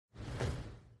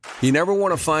You never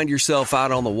want to find yourself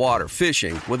out on the water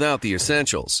fishing without the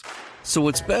essentials. So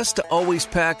it's best to always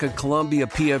pack a Columbia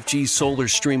PFG Solar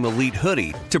Stream Elite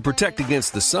hoodie to protect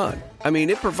against the sun. I mean,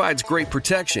 it provides great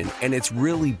protection and it's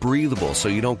really breathable so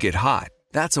you don't get hot.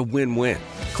 That's a win-win.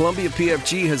 Columbia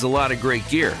PFG has a lot of great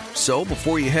gear. So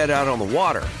before you head out on the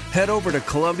water, head over to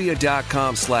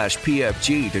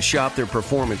Columbia.com/PFG to shop their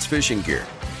performance fishing gear.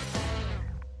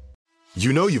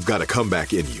 You know you've got a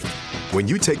comeback in you. When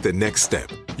you take the next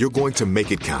step, you're going to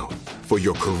make it count. For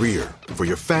your career, for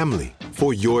your family,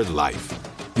 for your life.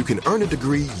 You can earn a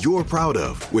degree you're proud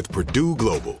of with Purdue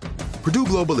Global. Purdue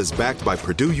Global is backed by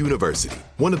Purdue University,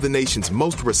 one of the nation's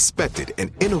most respected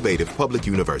and innovative public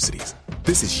universities.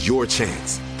 This is your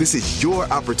chance. This is your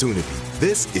opportunity.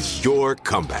 This is your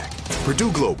comeback.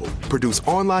 Purdue Global, Purdue's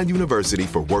online university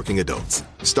for working adults.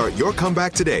 Start your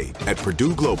comeback today at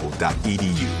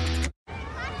purdueglobal.edu.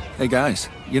 Hey guys,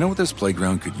 you know what this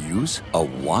playground could use? A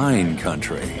wine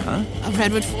country, huh? A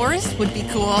redwood forest would be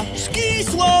cool. Ski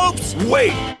slopes!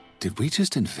 Wait! Did we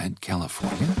just invent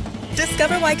California?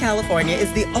 Discover why California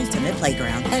is the ultimate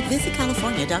playground at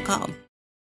visitcalifornia.com.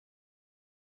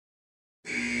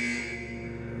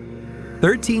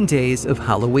 13 Days of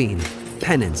Halloween,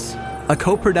 Penance, a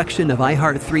co-production of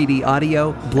iHeart 3D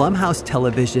Audio, Blumhouse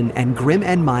Television, and Grim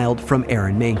and Mild from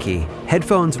Aaron Mahnke.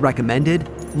 Headphones recommended.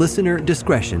 Listener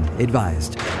discretion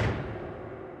advised.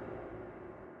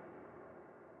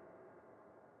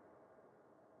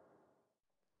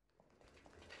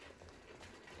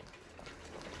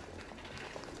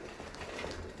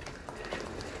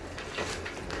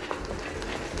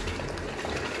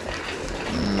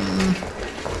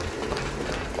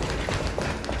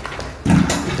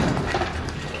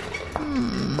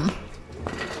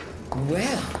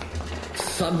 Well,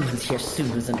 someone's here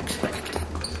sooner than expected.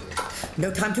 No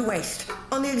time to waste.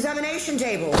 On the examination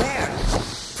table, there.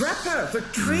 Prep her for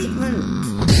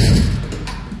treatment.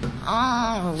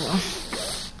 Oh.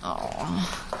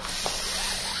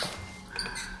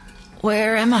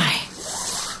 Where am I?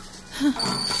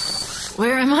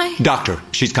 Where am I? Doctor,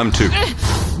 she's come to.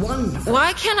 Wonderful.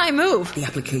 Why can't I move? The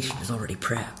application is already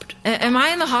prepped. Am I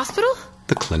in the hospital?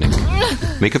 The clinic.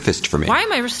 Make a fist for me. Why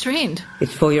am I restrained?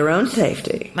 It's for your own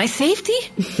safety. My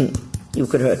safety? You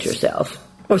could hurt yourself.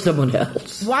 Or someone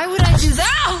else. Why would I do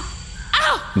that? Ow!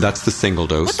 Ow! That's the single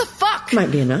dose. What the fuck?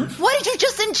 Might be enough. What did you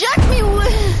just inject me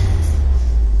with?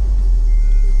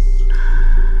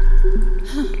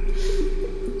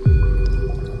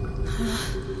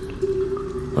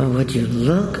 Well, would you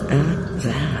look at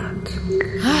that?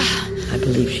 I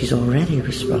believe she's already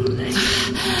responding.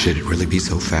 Should it really be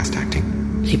so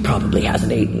fast-acting? She probably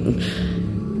hasn't eaten.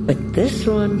 But this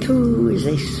one, too, is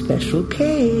a special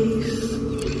case.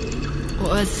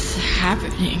 What's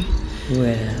happening?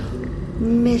 Well,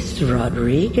 Miss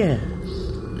Rodriguez.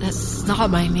 That's not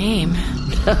my name.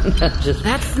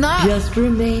 That's not. Just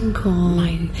remain calm.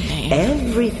 My name.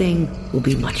 Everything will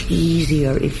be much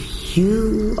easier if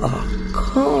you are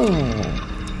calm.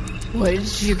 What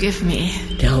did you give me?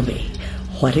 Tell me,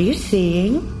 what are you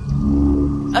seeing?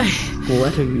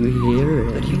 What are you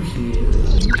hearing?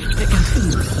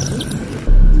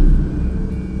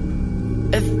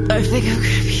 I think I'm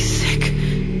gonna be sick.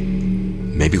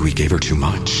 Maybe we gave her too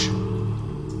much.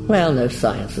 Well, no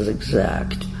science is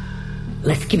exact.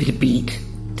 Let's give it a beat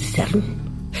to settle.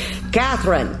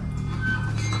 Catherine!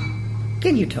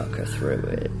 Can you talk her through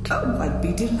it? Oh, I'd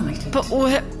be delighted. But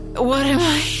what am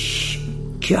I? Shh.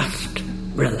 Just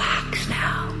relax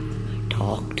now.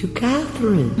 Talk to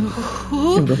Catherine.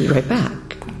 And we'll be right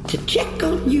back to check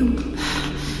on you.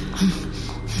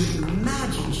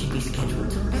 Imagine she'd be scheduled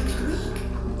till next week.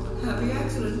 Happy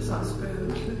accidents, I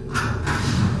suppose. You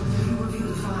review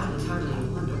the file entirely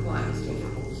and wonder why it's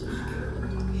taking all so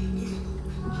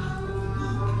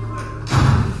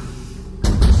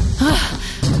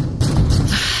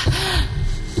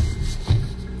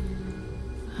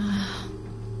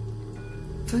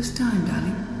First time,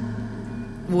 darling.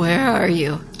 Where are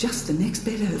you? Just the next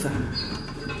bed over.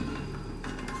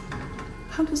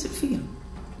 How does it feel?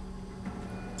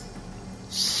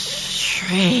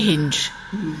 Strange.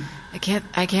 I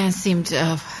can't seem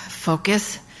to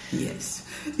focus. Yes,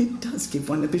 it does give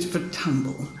one a bit of a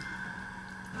tumble.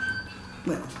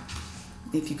 Well,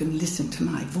 if you can listen to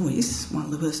my voice while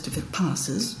the worst of it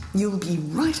passes, you'll be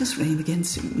right as rain again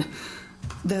soon.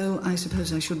 Though I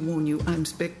suppose I should warn you, I'm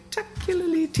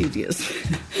spectacularly tedious.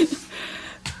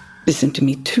 Listen to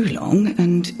me too long,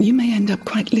 and you may end up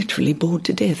quite literally bored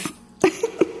to death.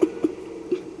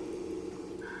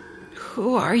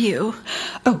 Who are you?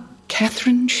 Oh,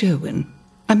 Catherine Sherwin.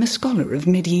 I'm a scholar of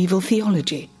medieval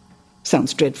theology.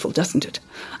 Sounds dreadful, doesn't it?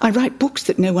 I write books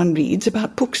that no one reads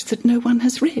about books that no one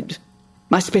has read.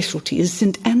 My specialty is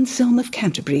St. Anselm of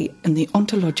Canterbury and the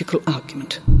ontological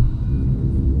argument.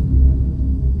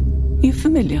 You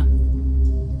familiar?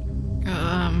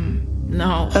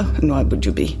 No. Oh, and why would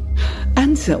you be?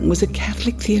 Anselm was a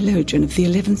Catholic theologian of the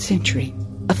 11th century,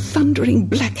 a thundering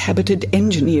black-habited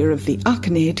engineer of the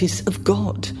Archinaetis of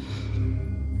God.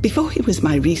 Before he was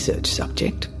my research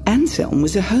subject, Anselm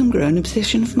was a homegrown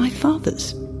obsession of my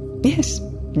father's. Yes,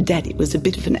 Daddy was a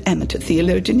bit of an amateur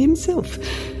theologian himself.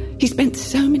 He spent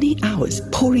so many hours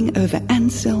poring over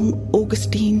Anselm,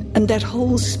 Augustine, and that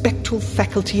whole spectral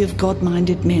faculty of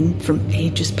God-minded men from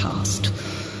ages past.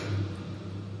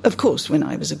 Of course, when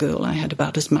I was a girl, I had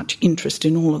about as much interest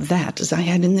in all of that as I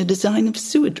had in the design of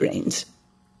sewer drains.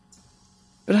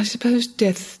 But I suppose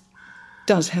death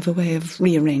does have a way of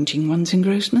rearranging one's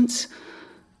engrossments.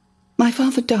 My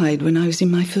father died when I was in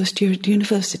my first year at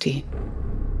university.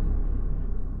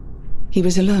 He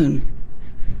was alone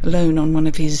on one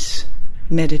of his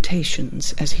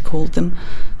meditations, as he called them,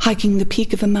 hiking the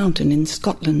peak of a mountain in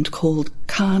Scotland called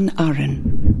Carn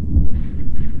Arran.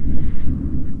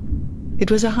 It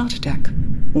was a heart attack,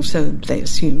 or so they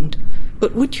assumed.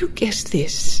 But would you guess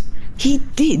this? He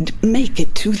did make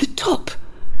it to the top.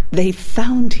 They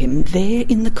found him there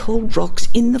in the cold rocks,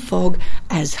 in the fog,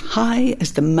 as high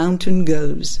as the mountain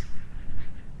goes.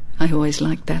 I always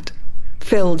liked that.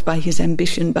 Felled by his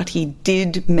ambition, but he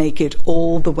did make it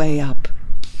all the way up.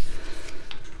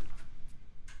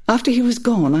 After he was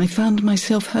gone, I found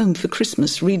myself home for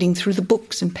Christmas, reading through the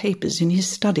books and papers in his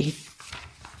study.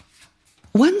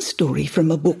 One story from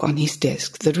a book on his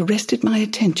desk that arrested my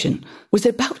attention was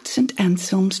about St.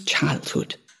 Anselm's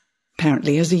childhood.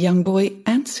 Apparently, as a young boy,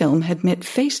 Anselm had met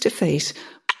face-to-face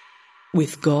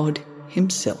with God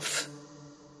himself.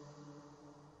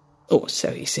 Or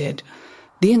so he said.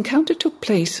 The encounter took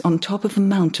place on top of a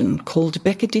mountain called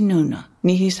Becca di Nona,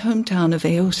 near his hometown of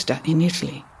Aosta in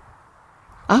Italy.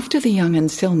 After the young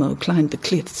Anselmo climbed the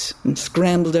cliffs and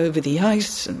scrambled over the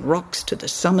ice and rocks to the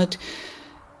summit,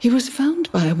 he was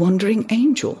found by a wandering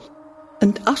angel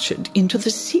and ushered into the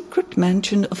secret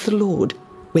mansion of the Lord,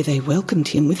 where they welcomed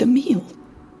him with a meal,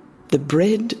 the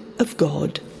bread of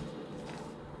God.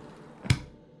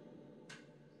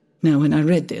 Now, when I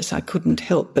read this, I couldn't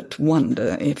help but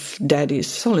wonder if Daddy's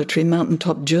solitary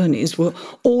mountaintop journeys were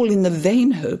all in the vain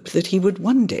hope that he would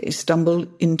one day stumble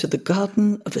into the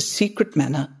garden of a secret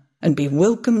manor and be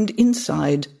welcomed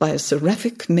inside by a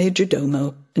seraphic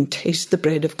majordomo and taste the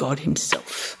bread of God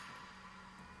himself.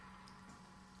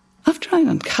 After I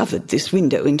uncovered this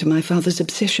window into my father's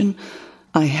obsession,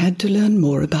 I had to learn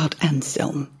more about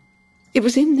Anselm. It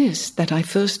was in this that I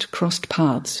first crossed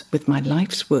paths with my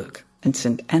life's work and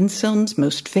St. Anselm's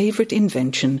most favourite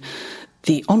invention,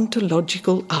 the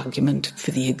ontological argument for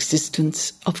the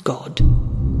existence of God.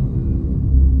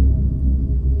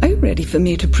 Are you ready for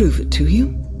me to prove it to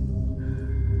you?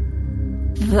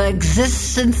 The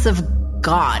existence of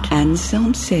God.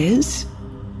 Anselm says,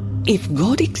 if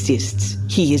God exists,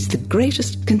 he is the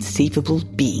greatest conceivable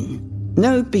being.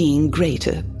 No being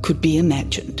greater could be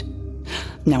imagined.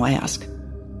 Now I ask,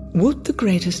 would the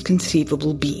greatest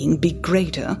conceivable being be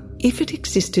greater if it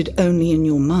existed only in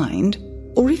your mind,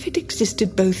 or if it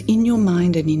existed both in your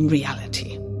mind and in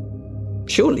reality?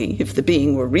 Surely, if the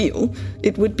being were real,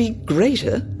 it would be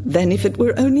greater than if it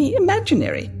were only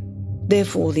imaginary.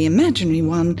 Therefore, the imaginary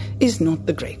one is not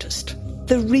the greatest.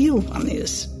 The real one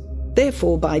is.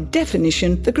 Therefore, by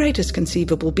definition, the greatest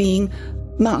conceivable being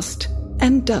must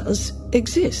and does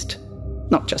exist.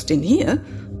 Not just in here,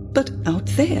 but out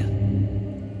there.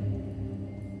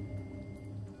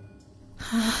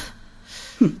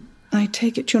 I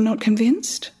take it you're not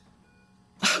convinced?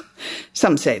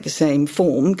 Some say the same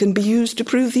form can be used to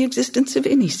prove the existence of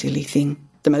any silly thing.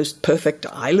 The most perfect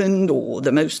island or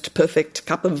the most perfect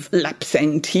cup of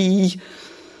lapsang tea.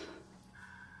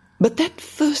 But that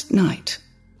first night,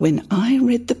 when I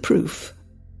read the proof,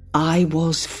 I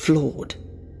was floored.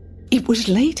 It was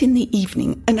late in the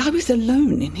evening, and I was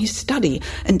alone in his study,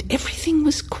 and everything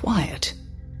was quiet,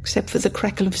 except for the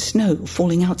crackle of snow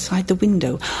falling outside the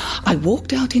window. I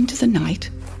walked out into the night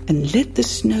and let the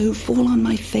snow fall on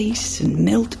my face and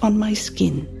melt on my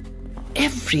skin.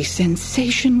 Every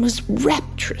sensation was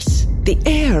rapturous. The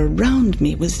air around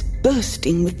me was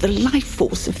bursting with the life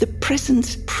force of the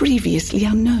presence previously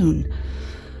unknown.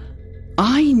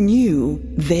 I knew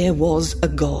there was a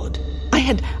God. I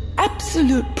had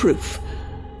absolute proof,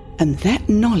 and that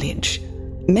knowledge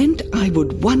meant I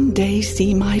would one day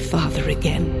see my father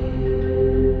again.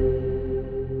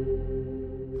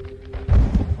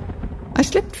 I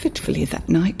slept fitfully that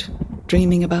night,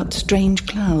 dreaming about strange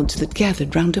clouds that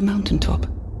gathered round a mountaintop.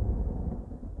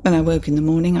 When I woke in the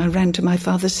morning, I ran to my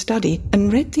father's study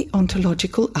and read the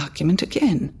ontological argument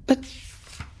again. But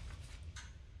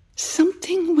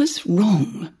something was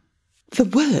wrong. The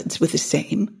words were the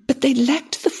same, but they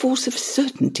lacked the force of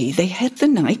certainty they had the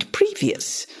night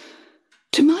previous.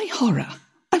 To my horror,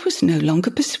 I was no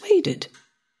longer persuaded.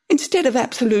 Instead of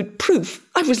absolute proof,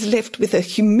 I was left with a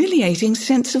humiliating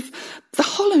sense of the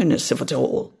hollowness of it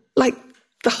all, like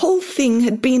the whole thing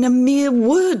had been a mere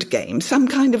word game, some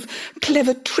kind of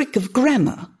clever trick of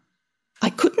grammar. I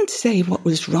couldn't say what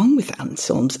was wrong with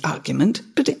Anselm's argument,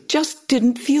 but it just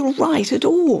didn't feel right at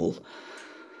all.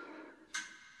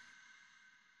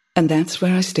 And that's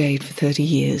where I stayed for 30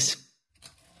 years.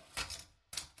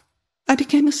 I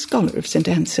became a scholar of St.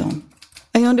 Anselm.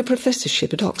 I earned a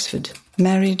professorship at Oxford,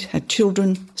 married, had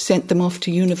children, sent them off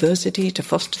to university to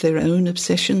foster their own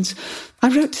obsessions.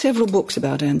 I wrote several books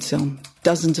about Anselm,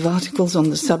 dozens of articles on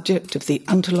the subject of the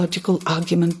ontological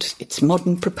argument, its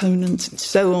modern proponents, and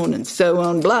so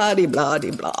on,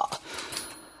 blah-de-blah-de-blah.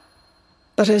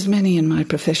 But as many in my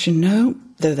profession know,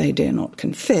 though they dare not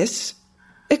confess,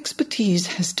 expertise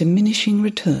has diminishing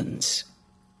returns.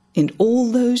 In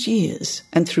all those years,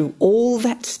 and through all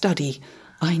that study,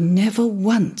 I never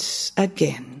once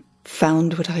again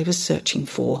found what I was searching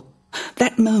for.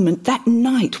 That moment, that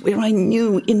night where I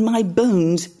knew in my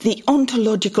bones the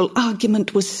ontological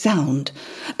argument was sound,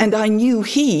 and I knew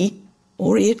he,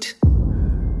 or it,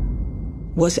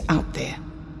 was out there.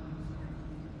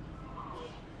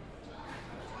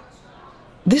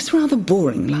 This rather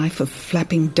boring life of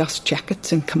flapping dust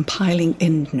jackets and compiling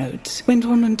endnotes went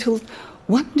on until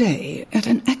one day at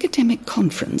an academic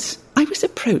conference I was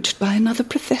approached by another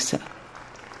professor,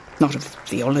 not of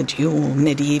theology or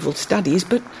medieval studies,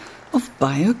 but of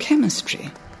biochemistry.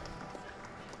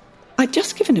 I'd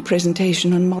just given a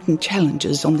presentation on modern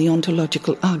challenges on the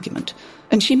ontological argument,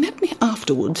 and she met me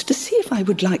afterwards to see if I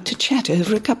would like to chat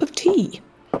over a cup of tea.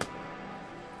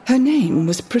 Her name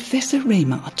was Professor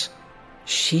Reymart.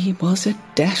 She was a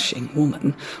dashing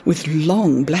woman with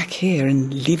long black hair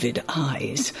and livid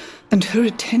eyes, and her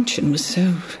attention was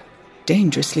so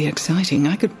dangerously exciting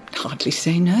I could hardly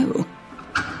say no.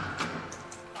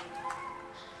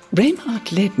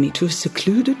 Reymart led me to a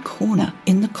secluded corner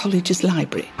in the college's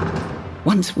library.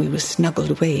 Once we were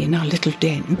snuggled away in our little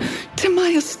den, to my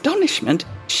astonishment,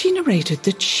 she narrated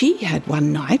that she had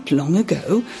one night, long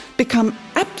ago, become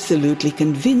absolutely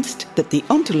convinced that the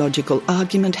ontological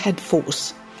argument had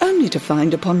force, only to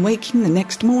find upon waking the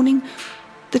next morning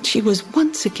that she was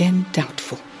once again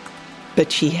doubtful.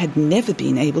 But she had never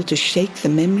been able to shake the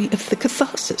memory of the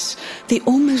catharsis, the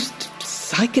almost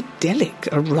psychedelic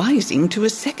arising to a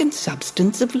second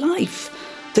substance of life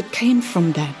that came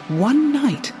from that one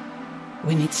night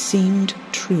when it seemed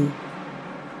true.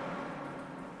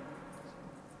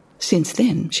 Since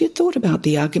then, she had thought about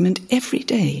the argument every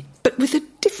day, but with a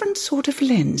different sort of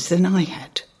lens than I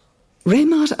had.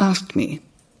 Reymart asked me,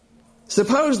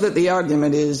 "Suppose that the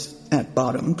argument is, at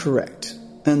bottom, correct,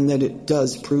 and that it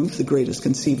does prove the greatest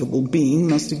conceivable being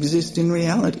must exist in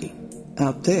reality,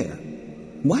 out there.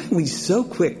 Why are we so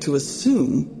quick to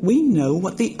assume we know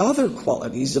what the other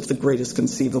qualities of the greatest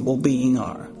conceivable being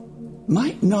are?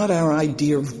 Might not our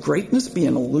idea of greatness be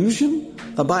an illusion,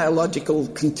 a biological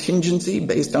contingency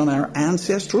based on our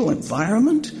ancestral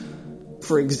environment?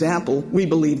 For example, we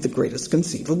believe the greatest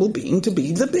conceivable being to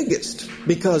be the biggest,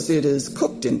 because it is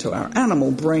cooked into our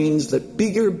animal brains that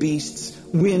bigger beasts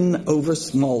win over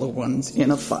smaller ones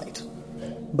in a fight.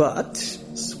 But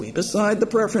sweep aside the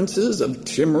preferences of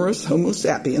timorous Homo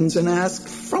sapiens and ask,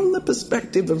 from the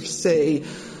perspective of, say,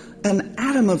 an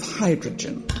atom of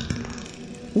hydrogen,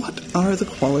 what are the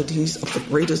qualities of the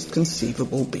greatest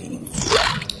conceivable being?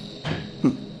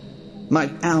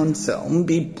 Might Anselm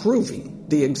be proving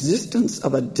the existence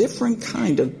of a different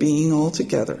kind of being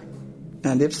altogether?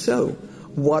 And if so,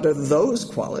 what are those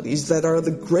qualities that are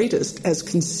the greatest as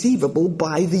conceivable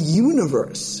by the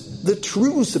universe? The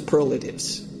true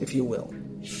superlatives, if you will.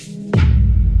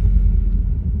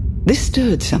 This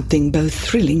stirred something both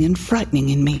thrilling and frightening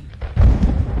in me.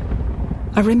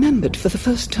 I remembered for the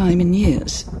first time in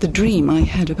years the dream I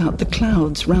had about the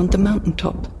clouds round the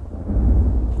mountaintop.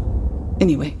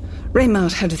 Anyway,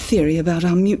 Reymart had a theory about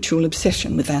our mutual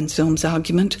obsession with Anselm's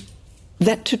argument,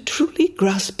 that to truly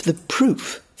grasp the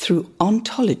proof through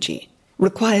ontology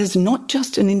requires not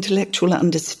just an intellectual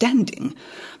understanding,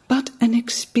 but an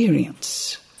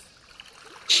experience.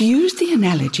 She used the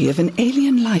analogy of an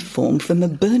alien life form from a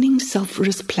burning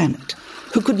sulphurous planet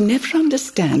who could never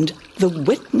understand the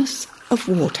wetness of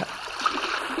water.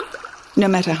 No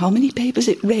matter how many papers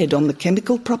it read on the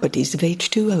chemical properties of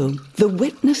H2O, the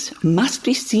wetness must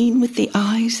be seen with the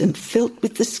eyes and felt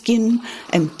with the skin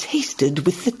and tasted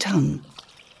with the tongue.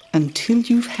 Until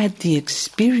you've had the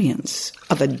experience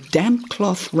of a damp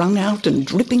cloth wrung out and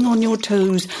dripping on your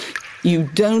toes, you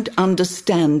don't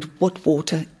understand what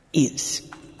water is.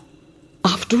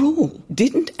 After all,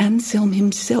 didn't Anselm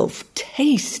himself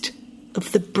taste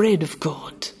of the bread of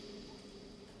God?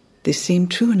 This seemed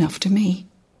true enough to me.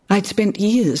 I'd spent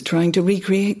years trying to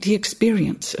recreate the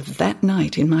experience of that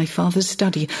night in my father's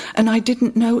study, and I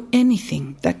didn't know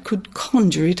anything that could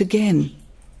conjure it again.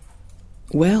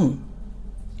 Well,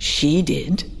 she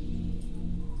did.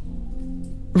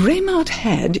 Reymart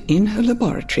had, in her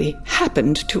laboratory,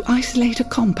 happened to isolate a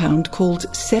compound called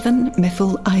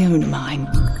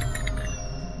 7-methylionamine.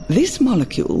 This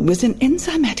molecule was an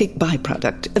enzymatic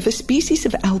byproduct of a species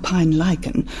of alpine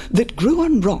lichen that grew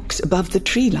on rocks above the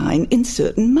tree line in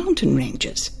certain mountain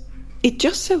ranges. It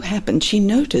just so happened she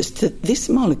noticed that this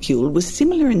molecule was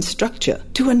similar in structure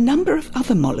to a number of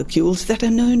other molecules that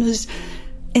are known as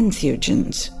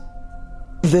entheogens,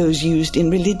 those used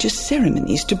in religious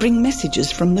ceremonies to bring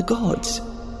messages from the gods.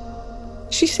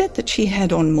 She said that she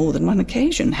had on more than one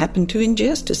occasion happened to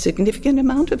ingest a significant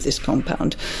amount of this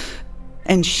compound,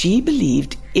 and she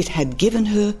believed it had given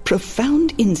her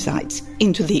profound insights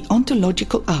into the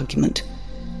ontological argument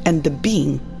and the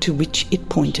being to which it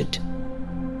pointed.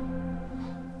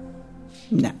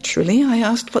 Naturally, I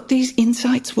asked what these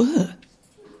insights were.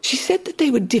 She said that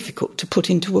they were difficult to put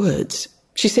into words.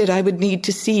 She said I would need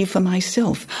to see for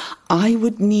myself. I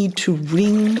would need to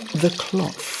wring the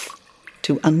cloth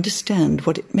to understand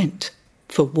what it meant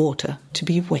for water to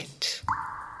be wet.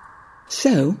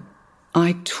 So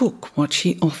I took what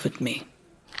she offered me.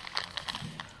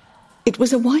 It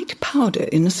was a white powder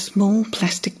in a small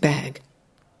plastic bag.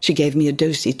 She gave me a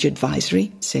dosage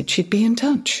advisory, said she'd be in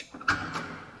touch.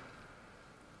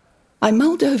 I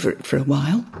mulled over it for a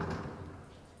while.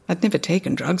 I'd never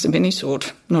taken drugs of any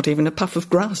sort, not even a puff of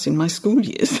grass in my school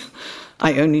years.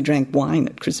 I only drank wine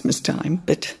at Christmas time,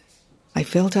 but I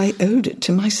felt I owed it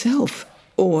to myself,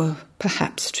 or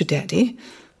perhaps to Daddy,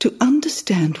 to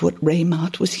understand what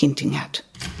Reymart was hinting at.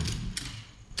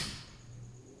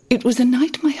 It was a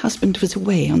night my husband was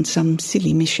away on some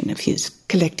silly mission of his,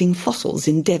 collecting fossils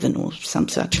in Devon or some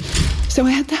such, so I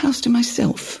had the house to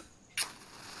myself.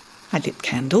 I lit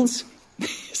candles.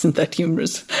 Isn't that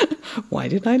humorous? Why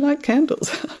did I light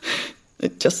candles?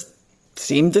 It just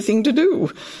seemed the thing to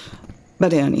do.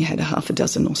 But I only had a half a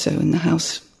dozen or so in the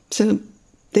house, so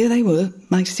there they were,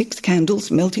 my 6 candles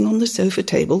melting on the sofa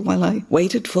table while I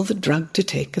waited for the drug to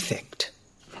take effect.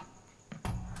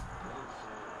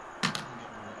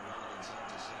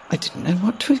 I didn't know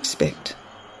what to expect,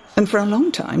 and for a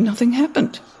long time nothing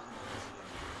happened.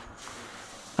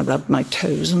 I rubbed my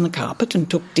toes on the carpet and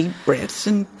took deep breaths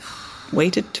and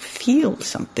waited to feel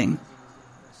something.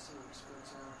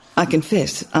 I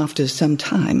confess, after some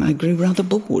time I grew rather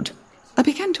bored. I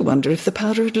began to wonder if the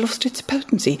powder had lost its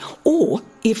potency, or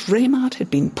if Reymart had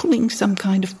been pulling some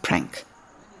kind of prank.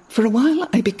 For a while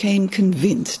I became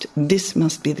convinced this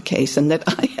must be the case, and that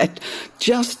I had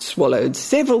just swallowed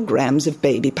several grams of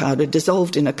baby powder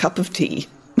dissolved in a cup of tea.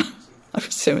 I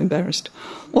was so embarrassed.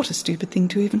 What a stupid thing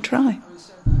to even try.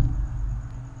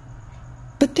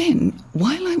 But then,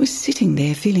 while I was sitting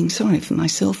there feeling sorry for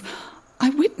myself, I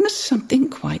witnessed something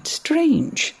quite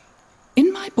strange.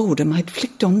 In my boredom, I'd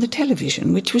flicked on the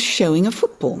television, which was showing a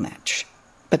football match.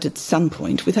 But at some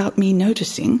point, without me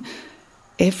noticing,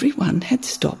 everyone had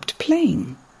stopped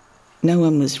playing. No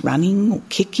one was running or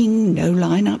kicking, no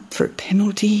line-up for a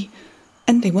penalty,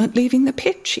 and they weren't leaving the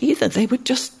pitch either. They were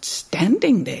just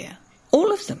standing there,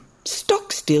 all of them,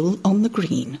 stock still on the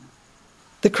green.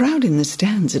 The crowd in the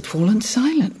stands had fallen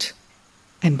silent,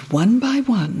 and one by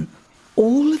one,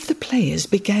 all of the players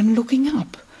began looking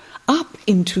up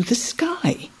into the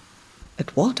sky.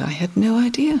 At what, I had no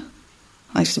idea.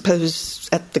 I suppose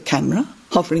at the camera,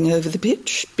 hovering over the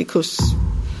pitch, because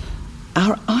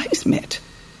our eyes met.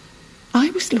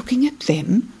 I was looking at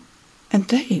them, and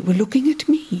they were looking at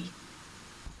me.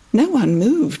 No one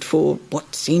moved for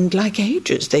what seemed like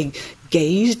ages. They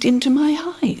gazed into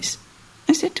my eyes.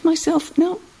 I said to myself,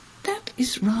 "No, that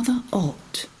is rather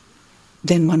odd."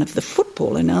 Then one of the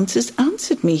football announcers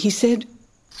answered me. He said,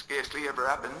 "Scarcely ever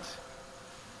happens."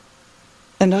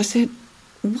 And I said,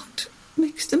 "What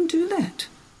makes them do that?"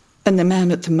 And the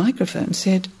man at the microphone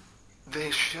said,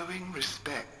 "They're showing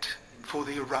respect for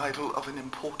the arrival of an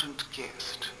important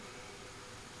guest."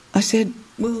 I said,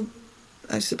 "Well,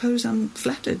 I suppose I'm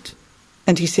flattered."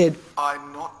 And he said,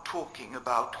 "I'm not talking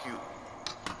about you."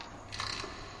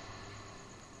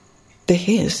 The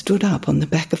hair stood up on the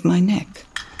back of my neck.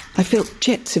 I felt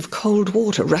jets of cold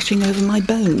water rushing over my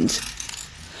bones.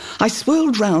 I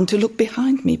swirled round to look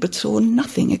behind me, but saw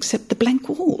nothing except the blank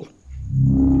wall.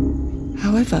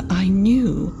 However, I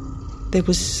knew there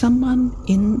was someone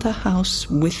in the house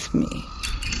with me.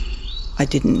 I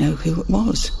didn't know who it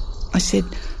was. I said,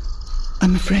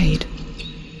 "I'm afraid."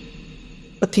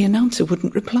 But the announcer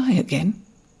wouldn't reply again.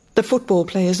 The football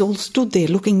players all stood there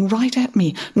looking right at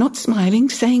me, not smiling,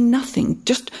 saying nothing,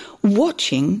 just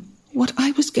watching what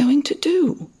I was going to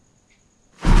do.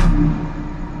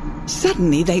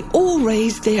 Suddenly they all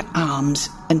raised their arms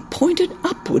and pointed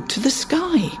upward to the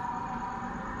sky.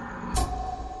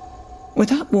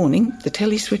 Without warning, the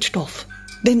telly switched off.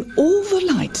 Then all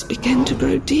the lights began to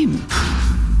grow dim.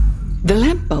 The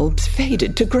lamp bulbs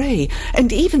faded to grey,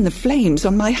 and even the flames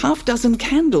on my half-dozen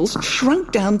candles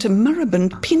shrunk down to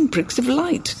moribund pinpricks of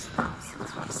light.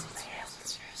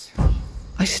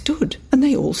 I stood, and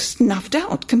they all snuffed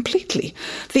out completely.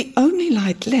 The only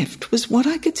light left was what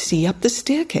I could see up the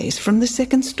staircase from the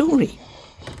second story.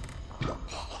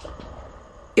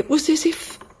 It was as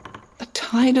if a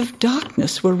tide of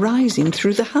darkness were rising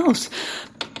through the house.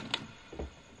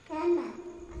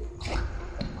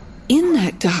 In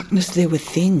that darkness there were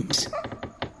things.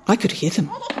 I could hear them.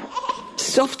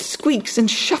 Soft squeaks and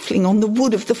shuffling on the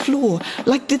wood of the floor,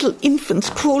 like little infants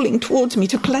crawling towards me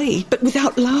to play, but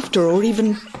without laughter or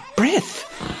even breath.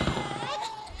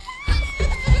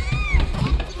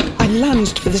 I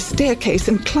lunged for the staircase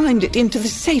and climbed it into the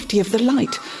safety of the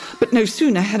light. But no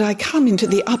sooner had I come into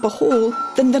the upper hall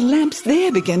than the lamps there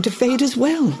began to fade as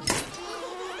well.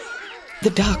 The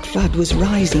dark flood was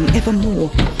rising ever more,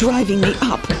 driving me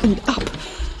up and up.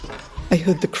 I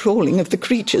heard the crawling of the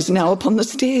creatures now upon the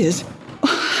stairs.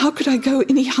 How could I go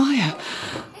any higher?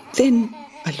 Then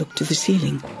I looked to the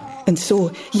ceiling and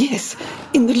saw, yes,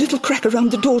 in the little crack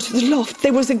around the door to the loft,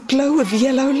 there was a glow of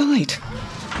yellow light.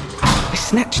 I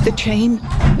snatched the chain,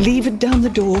 levered down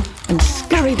the door, and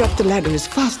scurried up the ladder as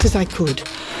fast as I could.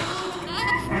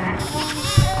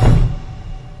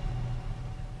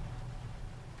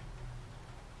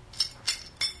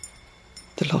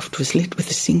 The loft was lit with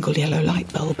a single yellow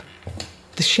light bulb.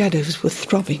 The shadows were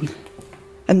throbbing.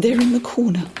 And there in the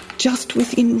corner, just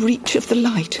within reach of the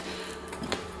light,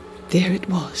 there it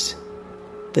was,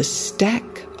 the stack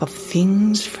of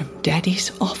things from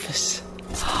Daddy's office.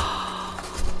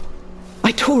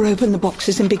 I tore open the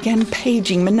boxes and began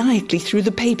paging maniacally through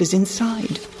the papers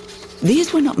inside.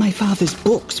 These were not my father's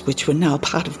books, which were now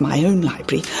part of my own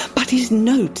library, but his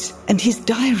notes and his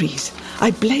diaries.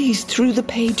 I blazed through the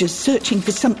pages, searching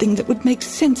for something that would make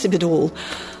sense of it all.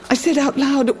 I said out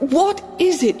loud, "What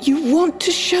is it you want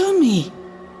to show me?"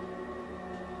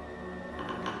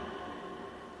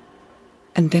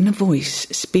 And then a voice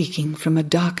speaking from a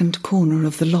darkened corner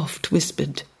of the loft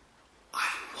whispered, "I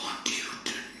want you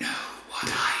to know what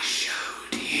I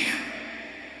showed him."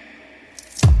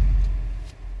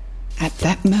 At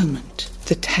that moment,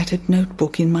 the tattered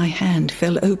notebook in my hand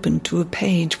fell open to a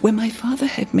page where my father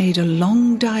had made a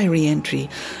long diary entry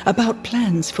about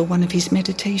plans for one of his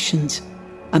meditations,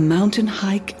 a mountain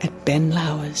hike at Ben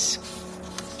Lowers.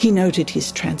 He noted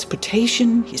his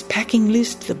transportation, his packing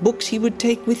list, the books he would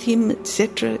take with him,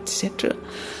 etc., etc.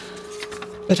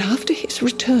 But after his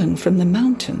return from the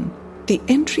mountain, the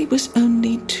entry was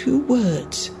only 2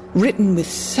 words, written with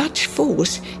such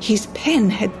force his pen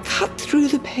had cut through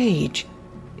the page.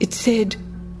 It said,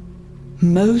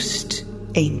 "Most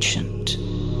ancient."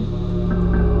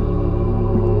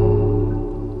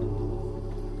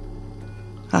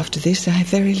 After this, I have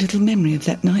very little memory of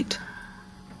that night.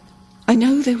 I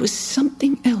know there was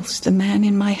something else the man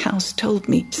in my house told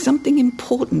me, something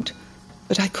important,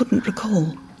 but I couldn't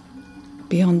recall.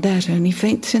 Beyond that, only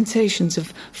faint sensations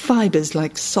of fibres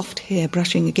like soft hair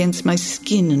brushing against my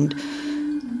skin and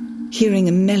hearing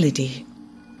a melody.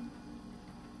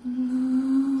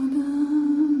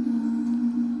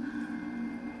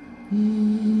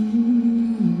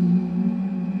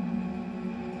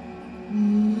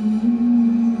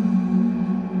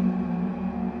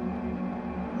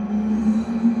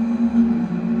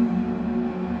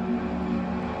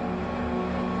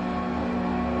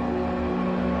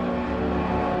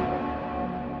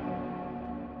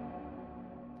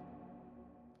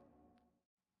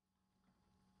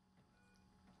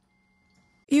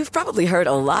 You've probably heard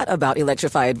a lot about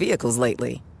electrified vehicles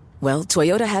lately. Well,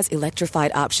 Toyota has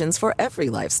electrified options for every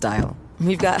lifestyle.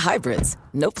 We've got hybrids,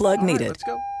 no plug needed. Let's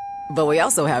go. But we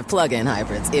also have plug-in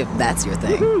hybrids, if that's your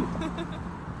thing.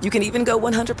 You can even go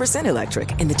 100%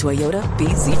 electric in the Toyota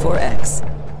BZ4X.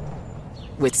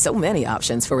 With so many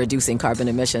options for reducing carbon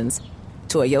emissions,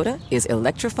 Toyota is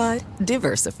electrified,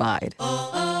 diversified.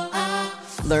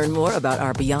 Learn more about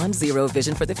our Beyond Zero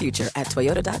vision for the future at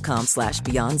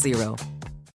toyota.com/Beyond Zero.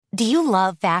 Do you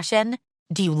love fashion?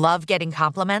 Do you love getting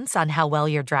compliments on how well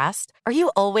you're dressed? Are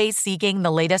you always seeking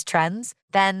the latest trends?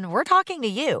 Then we're talking to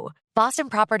you.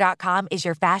 BostonProper.com is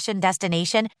your fashion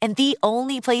destination and the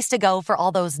only place to go for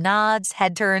all those nods,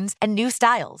 head turns, and new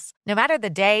styles. No matter the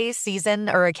day, season,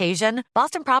 or occasion,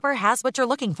 Boston Proper has what you're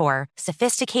looking for.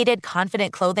 Sophisticated,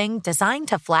 confident clothing designed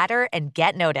to flatter and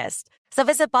get noticed. So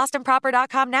visit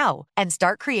BostonProper.com now and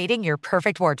start creating your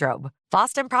perfect wardrobe.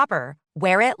 Boston Proper.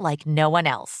 Wear it like no one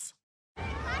else.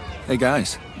 Hey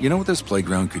guys, you know what this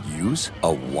playground could use?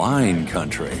 A wine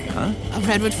country, huh? A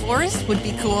redwood forest would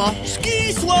be cool.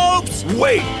 Ski slopes!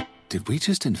 Wait! Did we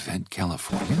just invent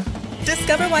California?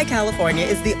 Discover why California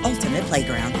is the ultimate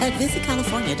playground at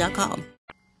visitcalifornia.com.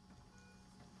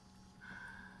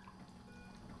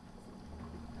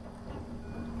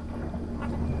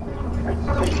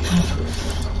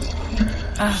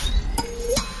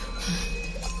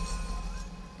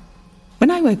 When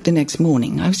I woke the next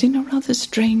morning, I was in a rather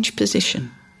strange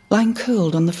position, lying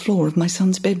curled on the floor of my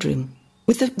son's bedroom,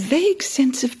 with a vague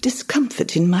sense of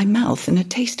discomfort in my mouth and a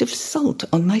taste of salt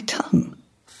on my tongue.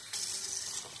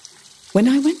 When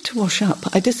I went to wash up,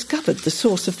 I discovered the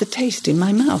source of the taste in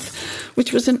my mouth,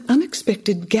 which was an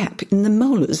unexpected gap in the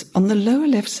molars on the lower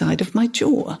left side of my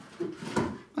jaw.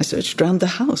 I searched round the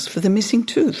house for the missing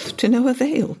tooth, to no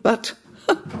avail, but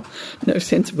no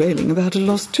sense wailing about a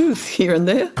lost tooth here and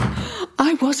there.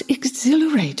 I was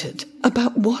exhilarated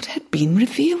about what had been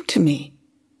revealed to me.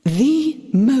 The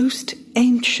most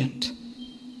ancient.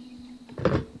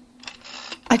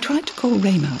 I tried to call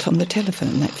Raymart on the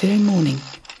telephone that very morning.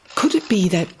 Could it be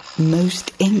that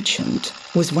most ancient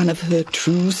was one of her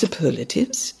true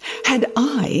superlatives? Had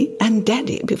I and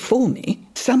Daddy before me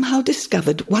somehow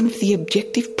discovered one of the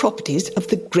objective properties of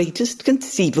the greatest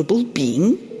conceivable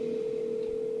being?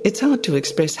 It's hard to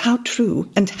express how true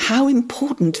and how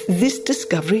important this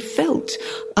discovery felt.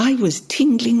 I was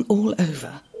tingling all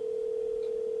over.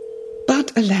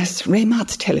 But alas,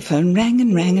 Raymart's telephone rang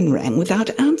and rang and rang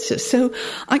without answer, so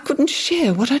I couldn't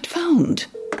share what I'd found.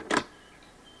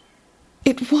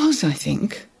 It was, I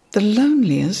think, the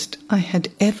loneliest I had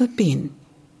ever been.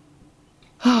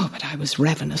 Oh, but I was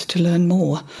ravenous to learn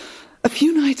more. A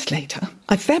few nights later,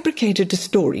 I fabricated a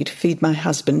story to feed my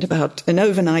husband about an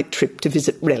overnight trip to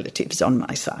visit relatives on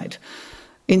my side.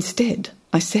 Instead,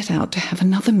 I set out to have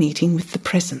another meeting with the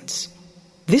presence.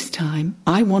 This time,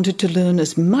 I wanted to learn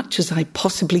as much as I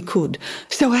possibly could,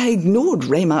 so I ignored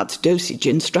Raymart's dosage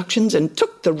instructions and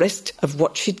took the rest of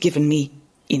what she'd given me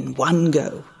in one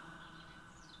go.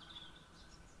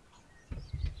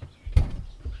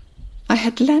 I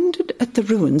had landed at the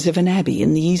ruins of an abbey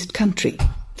in the East Country,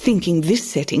 thinking this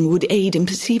setting would aid in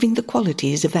perceiving the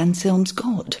qualities of Anselm's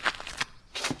god.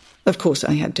 Of course,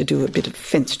 I had to do a bit of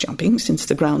fence jumping since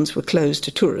the grounds were closed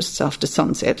to tourists after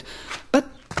sunset, but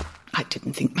I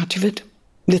didn't think much of it.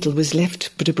 Little was left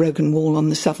but a broken wall on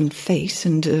the southern face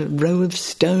and a row of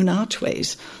stone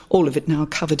archways, all of it now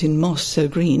covered in moss so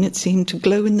green it seemed to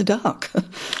glow in the dark.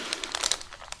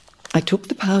 I took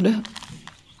the powder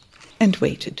and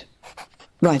waited,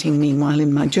 writing meanwhile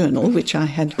in my journal, which I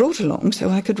had brought along so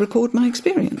I could record my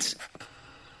experience.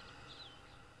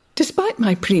 Despite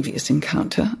my previous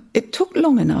encounter, it took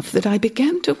long enough that I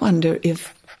began to wonder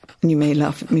if, and you may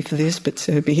laugh at me for this, but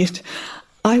so be it,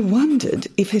 I wondered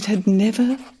if it had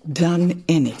never done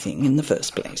anything in the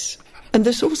first place, and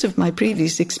the source of my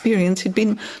previous experience had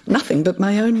been nothing but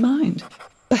my own mind,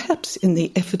 perhaps in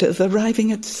the effort of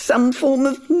arriving at some form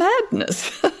of madness.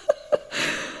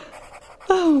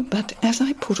 Oh, but as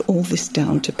I put all this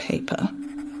down to paper,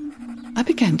 I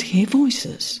began to hear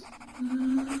voices,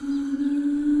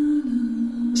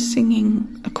 singing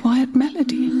a quiet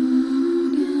melody.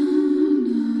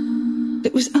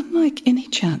 It was unlike any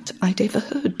chant I'd ever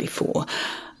heard before.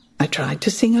 I tried to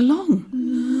sing along.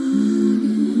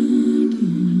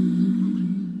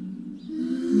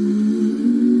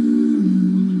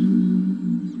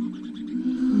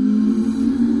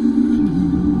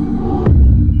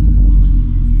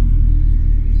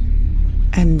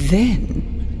 And then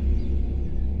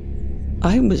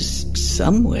I was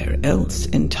somewhere else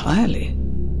entirely.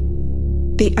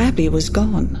 The abbey was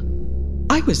gone.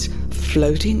 I was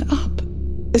floating up,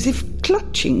 as if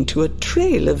clutching to a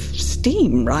trail of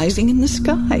steam rising in the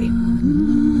sky.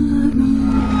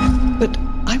 But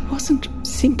I wasn't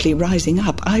simply rising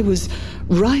up. I was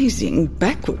rising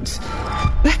backwards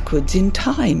in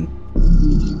time.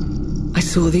 I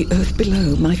saw the earth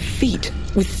below my feet,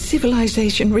 with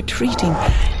civilization retreating,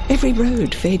 Every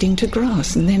road fading to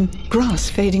grass, and then grass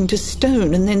fading to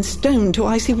stone, and then stone to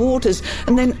icy waters,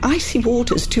 and then icy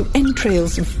waters to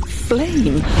entrails of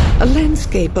flame, a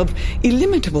landscape of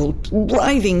illimitable,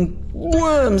 writhing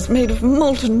worms made of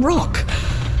molten rock.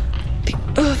 The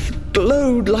earth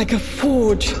glowed like a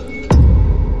forge,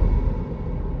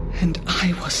 and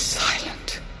I was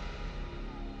silent.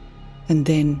 And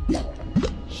then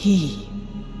he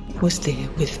was there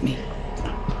with me.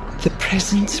 The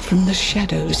presence from the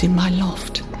shadows in my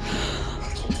loft.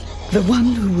 The one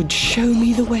who would show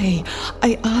me the way.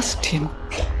 I asked him,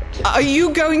 "Are you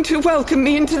going to welcome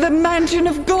me into the mansion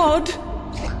of God?"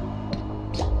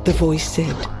 The voice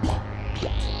said,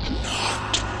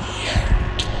 "Not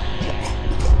yet."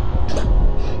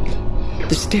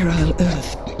 The sterile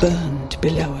earth burned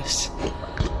below us.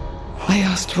 I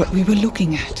asked what we were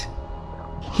looking at.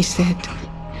 He said,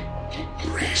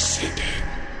 "Resident."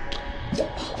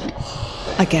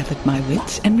 I gathered my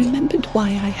wits and remembered why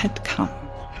I had come.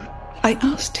 I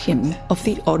asked him of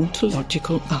the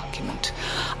ontological argument.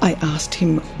 I asked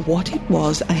him what it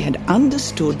was I had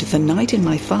understood the night in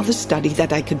my father's study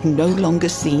that I could no longer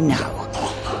see now.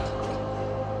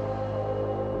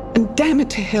 And damn it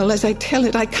to hell, as I tell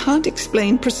it, I can't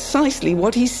explain precisely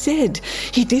what he said.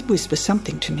 He did whisper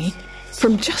something to me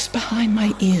from just behind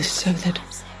my ears so that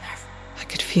I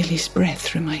could feel his breath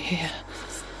through my hair.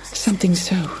 Something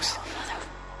so,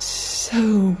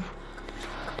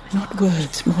 not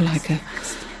words, more like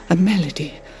a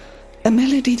melody. A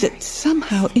melody that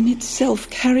somehow in itself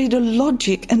carried a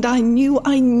logic, and I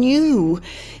knew,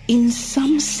 in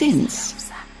some sense,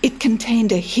 it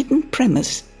contained a hidden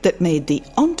premise that made the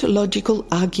ontological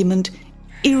argument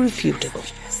irrefutable.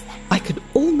 I could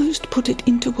almost put it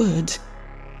into words.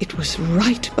 It was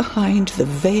right behind the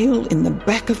veil in the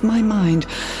back of my mind.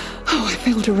 Oh, I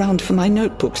felt around for my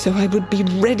notebook so I would be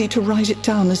ready to write it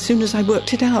down as soon as I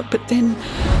worked it out. But then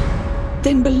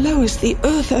below us the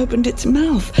earth opened its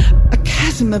mouth, a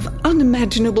chasm of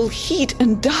unimaginable heat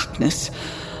and darkness.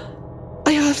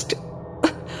 I asked,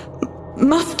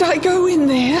 "Must I go in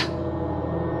there?"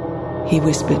 He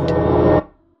whispered, "No,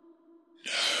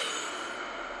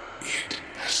 it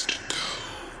has to go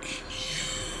in you."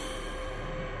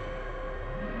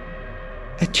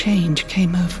 A change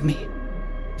came over me.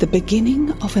 The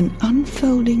beginning of an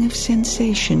unfolding of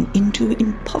sensation into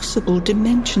impossible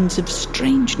dimensions of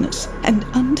strangeness and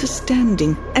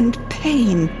understanding and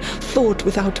pain, thought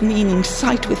without meaning,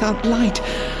 sight without light.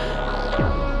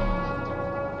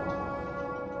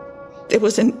 There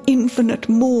was an infinite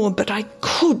more, but I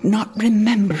could not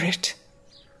remember it.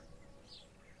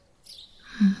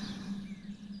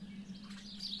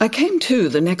 I came to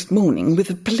the next morning with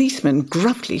a policeman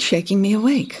gruffly shaking me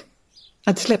awake.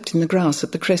 I'd slept in the grass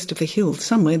at the crest of a hill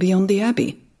somewhere beyond the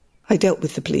Abbey. I dealt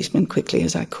with the policeman quickly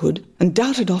as I could and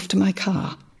darted off to my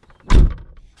car.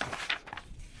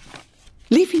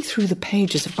 Leafing through the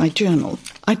pages of my journal,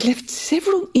 I'd left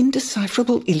several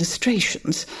indecipherable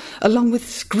illustrations, along with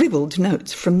scribbled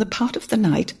notes from the part of the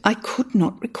night I could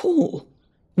not recall.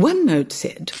 One note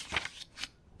said,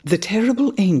 "The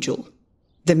terrible angel,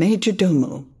 the major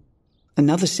domo."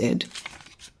 Another said,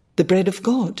 "The bread of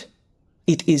God.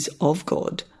 It is of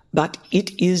God, but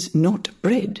it is not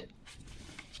bread."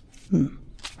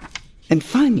 And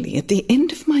finally, at the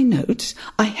end of my notes,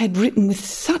 I had written with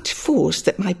such force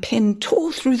that my pen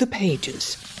tore through the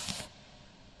pages.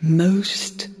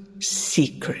 "Most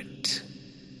secret."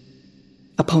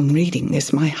 Upon reading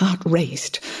this, my heart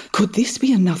raced. Could this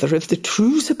be another of the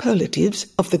true superlatives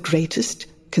of the greatest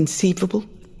conceivable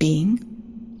being?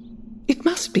 It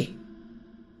must be,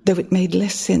 though it made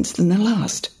less sense than the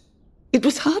last. It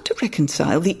was hard to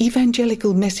reconcile the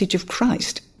evangelical message of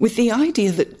Christ with the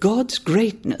idea that God's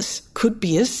greatness could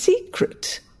be a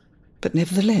secret. But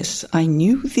nevertheless, I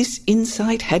knew this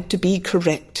insight had to be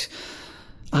correct.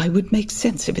 I would make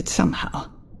sense of it somehow.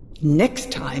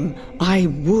 Next time, I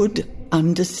would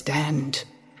understand.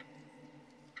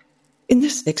 In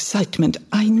this excitement,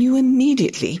 I knew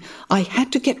immediately I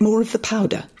had to get more of the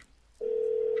powder.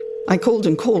 I called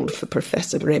and called for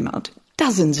Professor Remart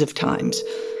dozens of times,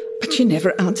 but she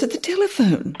never answered the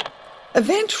telephone.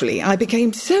 Eventually, I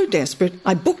became so desperate,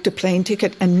 I booked a plane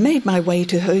ticket and made my way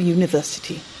to her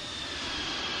university.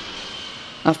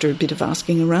 After a bit of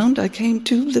asking around, I came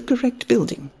to the correct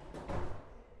building.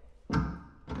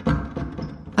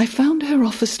 I found her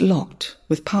office locked,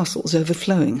 with parcels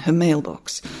overflowing her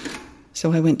mailbox.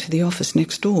 So I went to the office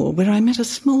next door, where I met a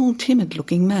small,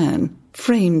 timid-looking man,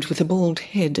 framed with a bald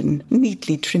head and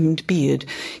neatly trimmed beard.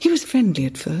 He was friendly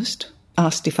at first,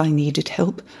 asked if I needed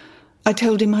help. I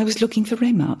told him I was looking for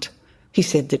Remart. He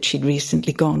said that she'd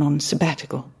recently gone on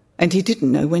sabbatical, and he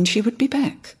didn't know when she would be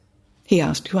back. He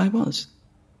asked who I was.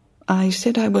 I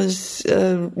said I was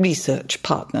a research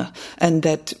partner and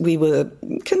that we were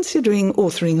considering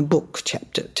authoring a book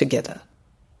chapter together.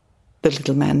 The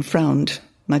little man frowned.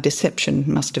 My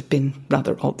deception must have been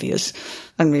rather obvious.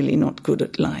 I'm really not good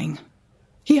at lying.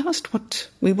 He asked what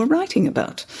we were writing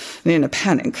about, and in a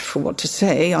panic for what to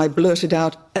say, I blurted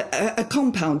out, a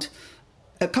compound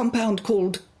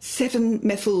called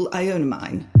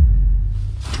 7-methyl-ionamine.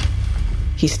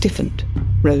 He stiffened,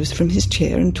 rose from his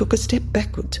chair and took a step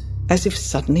backward, as if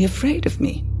suddenly afraid of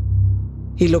me.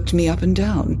 He looked me up and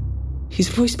down. His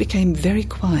voice became very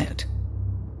quiet.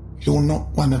 You're not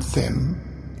one of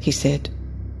them, he said.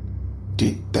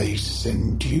 Did they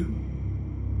send you?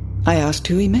 I asked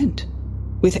who he meant.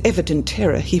 With evident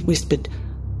terror, he whispered,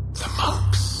 The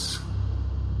monks.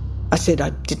 I said I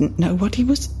didn't know what he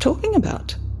was talking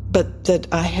about, but that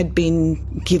I had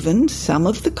been given some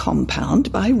of the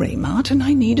compound by Raymart and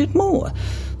I needed more.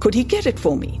 Could he get it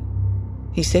for me?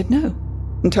 He said no,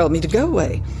 and told me to go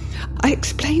away. I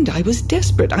explained I was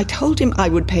desperate. I told him I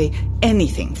would pay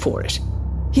anything for it.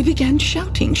 He began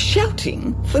shouting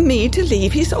for me to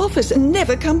leave his office and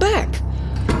never come back.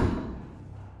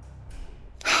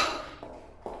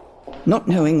 Not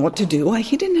knowing what to do, I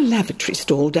hid in a lavatory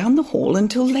stall down the hall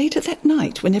until later that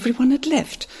night when everyone had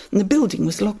left and the building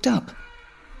was locked up.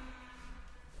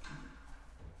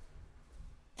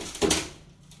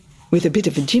 With a bit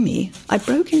of a jimmy, I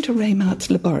broke into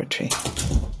Raymart's laboratory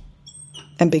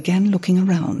and began looking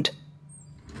around.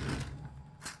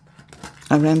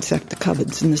 I ransacked the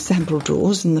cupboards and the sample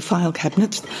drawers and the file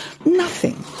cabinets.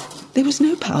 Nothing. There was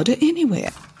no powder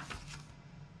anywhere.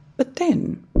 But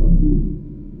then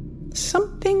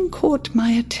something caught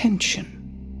my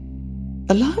attention.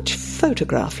 A large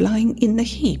photograph lying in the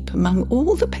heap among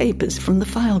all the papers from the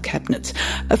file cabinets.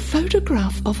 A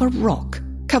photograph of a rock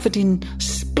covered in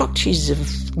splotches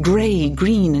of grey,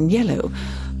 green and yellow.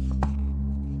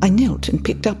 I knelt and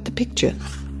picked up the picture.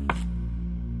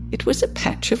 It was a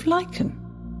patch of lichen.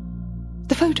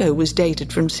 The photo was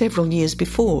dated from several years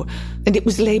before, and it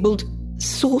was labelled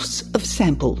Source of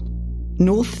Sample,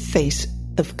 North Face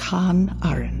of Khan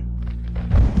Aran.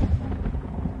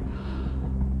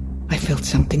 I felt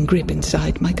something grip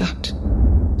inside my gut.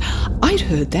 I'd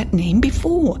heard that name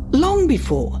before, long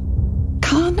before.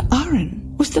 Khan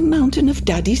Aran was the mountain of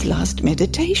Daddy's last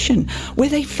meditation, where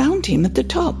they found him at the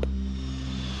top.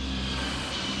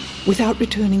 Without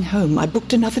returning home, I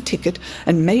booked another ticket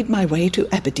and made my way to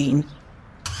Aberdeen.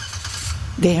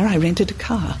 There I rented a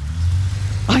car.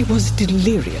 I was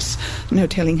delirious, no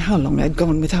telling how long I'd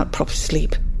gone without proper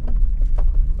sleep.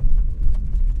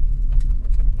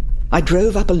 I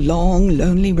drove up a long,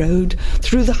 lonely road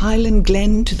through the Highland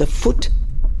Glen to the foot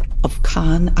of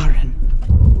Khan Aran.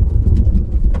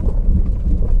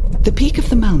 The peak of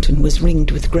the mountain was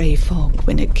ringed with grey fog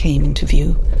when it came into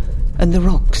view, and the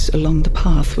rocks along the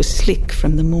path were slick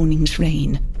from the morning's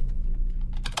rain.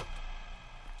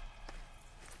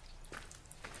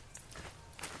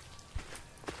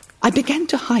 I began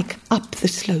to hike up the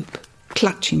slope,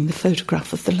 clutching the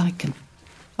photograph of the lichen.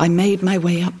 I made my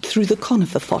way up through the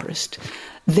conifer forest,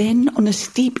 then on a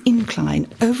steep incline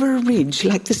over a ridge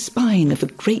like the spine of a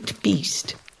great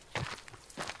beast.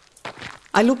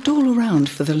 I looked all around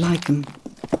for the lichen,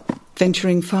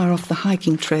 venturing far off the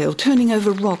hiking trail, turning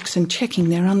over rocks and checking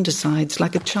their undersides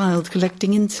like a child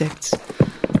collecting insects.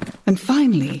 And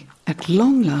finally, at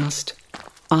long last,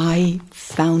 I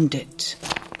found it.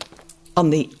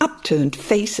 On the upturned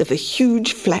face of a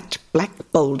huge flat black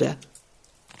boulder.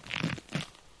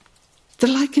 The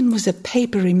lichen was a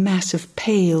papery mass of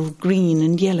pale green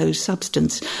and yellow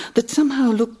substance that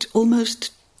somehow looked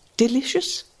almost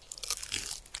delicious.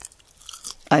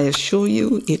 I assure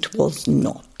you it was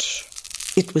not.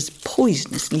 It was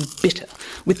poisonously bitter,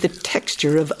 with the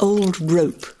texture of old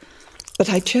rope, but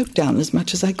I choked down as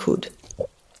much as I could.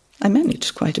 I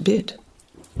managed quite a bit.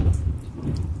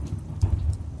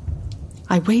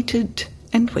 I waited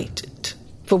and waited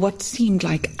for what seemed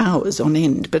like hours on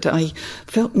end, but I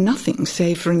felt nothing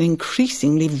save for an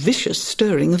increasingly vicious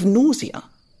stirring of nausea.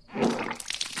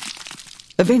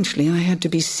 Eventually I had to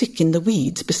be sick in the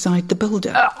weeds beside the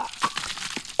boulder.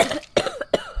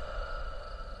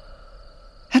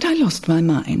 Had I lost my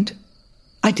mind?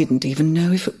 I didn't even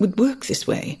know if it would work this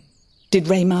way. Did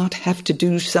Raymart have to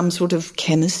do some sort of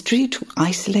chemistry to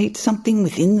isolate something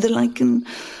within the lichen?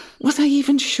 Was I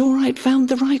even sure I'd found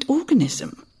the right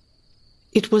organism?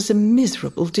 It was a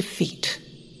miserable defeat.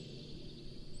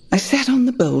 I sat on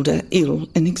the boulder, ill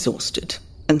and exhausted,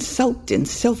 and sulked in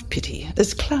self-pity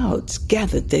as clouds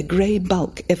gathered their grey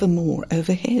bulk ever more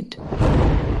overhead.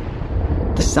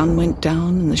 The sun went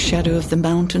down and the shadow of the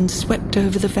mountains swept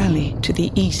over the valley to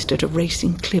the east at a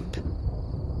racing clip.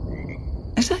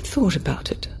 As I thought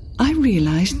about it, I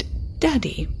realized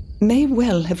Daddy may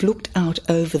well have looked out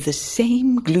over the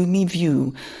same gloomy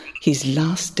view his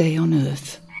last day on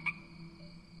Earth.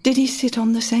 Did he sit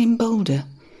on the same boulder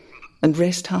and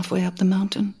rest halfway up the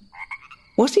mountain?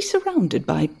 Was he surrounded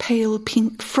by pale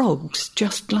pink frogs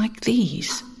just like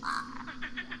these?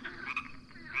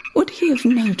 Would he have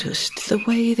noticed the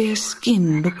way their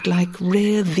skin looked like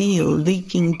rare veal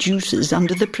leaking juices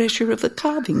under the pressure of a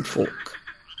carving fork?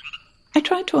 I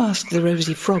tried to ask the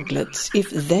rosy froglets if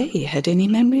they had any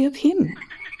memory of him,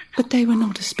 but they were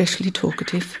not especially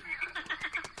talkative.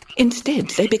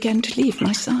 Instead, they began to leave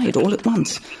my side all at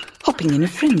once, hopping in a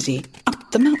frenzy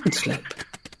up the mountain slope.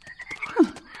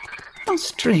 How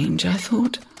strange, I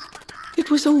thought.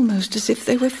 It was almost as if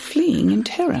they were fleeing in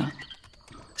terror.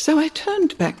 So I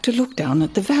turned back to look down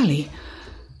at the valley,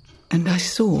 and I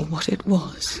saw what it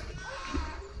was.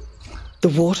 The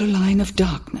waterline of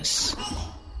darkness.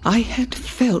 I had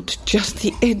felt just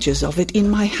the edges of it in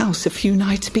my house a few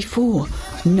nights before.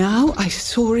 Now I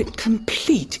saw it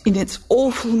complete in its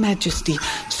awful majesty,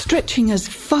 stretching as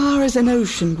far as an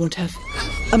ocean would have.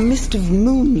 A mist of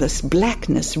moonless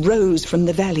blackness rose from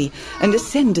the valley and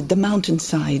ascended the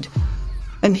mountainside.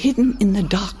 And hidden in the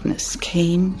darkness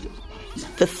came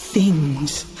the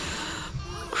things.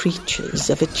 Creatures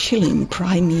of a chilling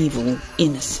primeval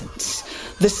innocence.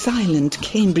 The silent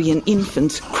Cambrian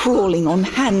infants crawling on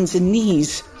hands and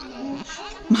knees.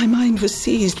 My mind was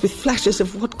seized with flashes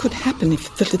of what could happen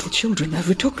if the little children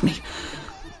overtook me.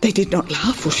 They did not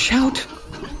laugh or shout,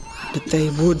 but they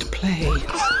would play.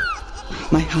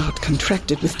 My heart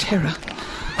contracted with terror.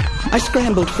 I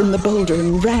scrambled from the boulder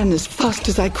and ran as fast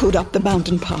as I could up the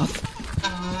mountain path.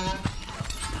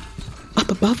 Up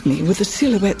above me were the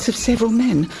silhouettes of several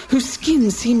men whose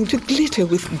skins seemed to glitter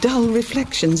with dull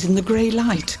reflections in the grey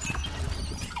light.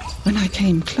 When I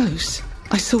came close,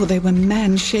 I saw they were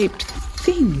man-shaped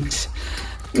things,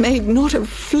 made not of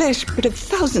flesh but of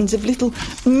thousands of little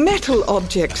metal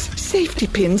objects, safety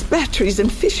pins, batteries and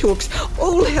fishhooks,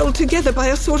 all held together by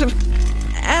a sort of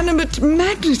animate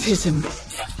magnetism.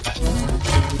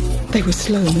 They were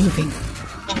slow-moving.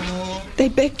 They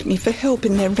begged me for help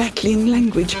in their rattling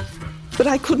language, but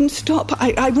I couldn't stop.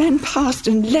 I ran past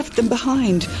and left them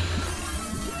behind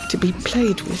to be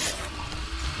played with.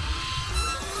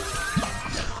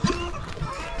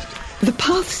 The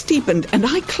path steepened and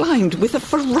I climbed with a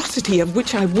ferocity of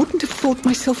which I wouldn't have thought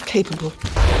myself capable.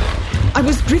 I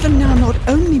was driven now not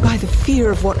only by the fear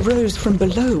of what rose from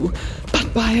below,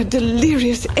 but by a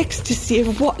delirious ecstasy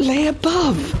of what lay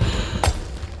above.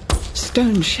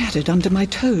 Stone shattered under my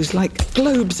toes like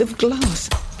globes of glass,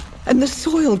 and the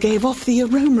soil gave off the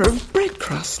aroma of bread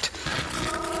crust.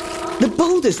 The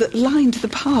boulders that lined the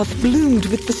path bloomed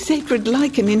with the sacred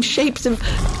lichen in shapes of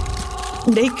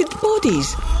naked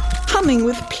bodies, humming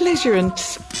with pleasure and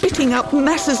spitting up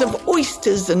masses of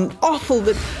oysters and offal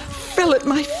that fell at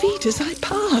my feet as I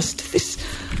passed.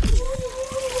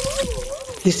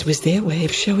 This was their way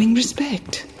of showing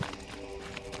respect.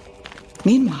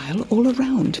 Meanwhile, all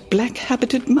around,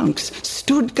 black-habited monks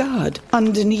stood guard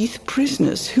underneath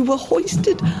prisoners who were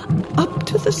hoisted up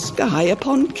to the sky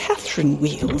upon Catherine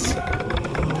wheels.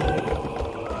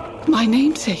 My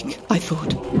namesake, I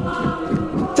thought.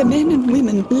 The men and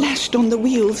women lashed on the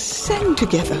wheels sang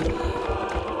together.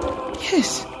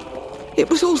 Yes, it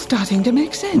was all starting to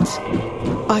make sense.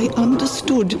 I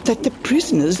understood that the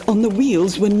prisoners on the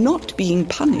wheels were not being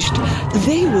punished.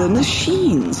 They were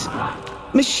machines.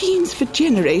 Machines for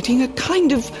generating a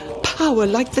kind of power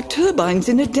like the turbines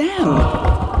in a dam.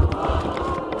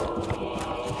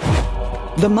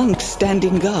 The monks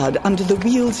standing guard under the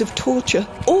wheels of torture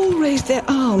all raised their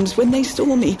arms when they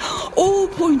saw me, all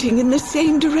pointing in the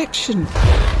same direction.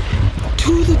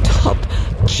 To the top,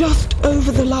 just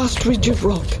over the last ridge of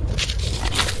rock.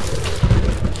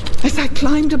 As I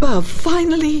climbed above,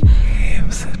 finally,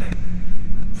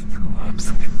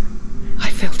 I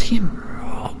felt him.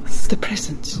 The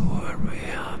presence,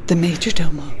 the major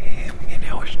domo.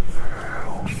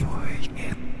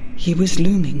 He was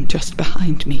looming just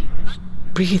behind me,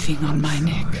 breathing on my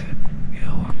neck.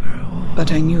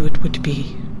 But I knew it would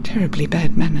be terribly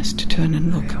bad manners to turn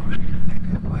and look.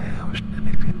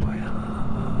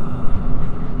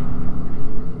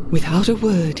 Without a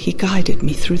word, he guided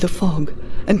me through the fog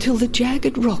until the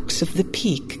jagged rocks of the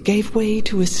peak gave way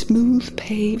to a smooth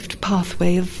paved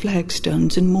pathway of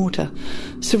flagstones and mortar,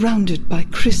 surrounded by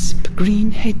crisp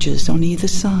green hedges on either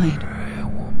side.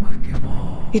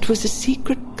 It was a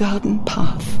secret garden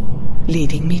path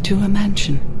leading me to a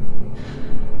mansion.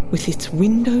 with its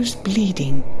windows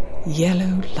bleeding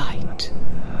yellow light.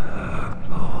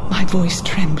 My voice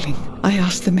trembling, I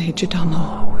asked the Major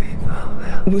Domo,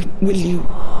 will you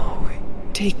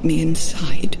take me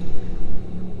inside?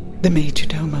 The Major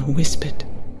Domo whispered,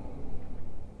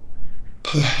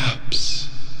 Perhaps.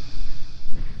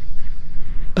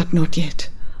 But not yet.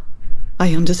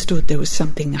 I understood there was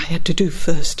something I had to do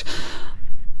first.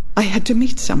 I had to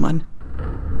meet someone.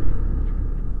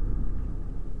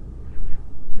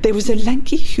 There was a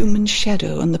lanky human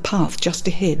shadow on the path just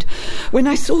ahead. When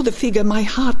I saw the figure, my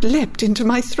heart leapt into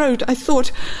my throat. I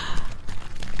thought,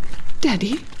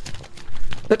 Daddy?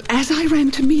 But as I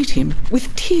ran to meet him,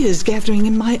 with tears gathering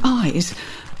in my eyes,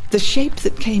 the shape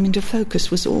that came into focus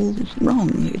was all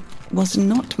wrong. It was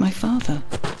not my father.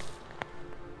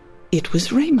 It was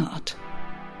Raymart,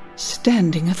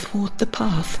 standing athwart the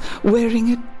path,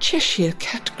 wearing a Cheshire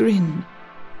cat grin.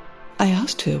 I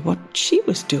asked her what she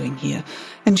was doing here,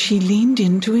 and she leaned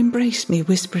in to embrace me,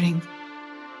 whispering,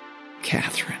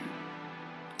 Catherine,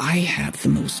 I have the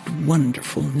most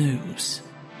wonderful news.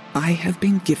 I have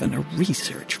been given a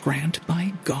research grant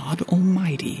by God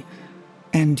Almighty,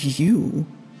 and you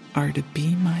are to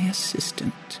be my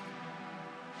assistant.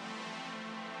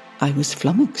 I was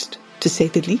flummoxed, to say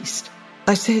the least.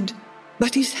 I said,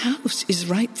 But his house is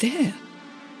right there.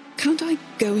 Can't I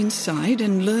go inside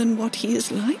and learn what he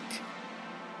is like?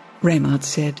 Raymart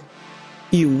said,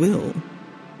 You will,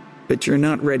 but you're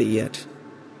not ready yet.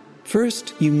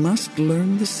 First, you must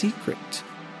learn the secret,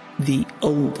 the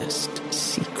oldest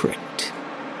secret.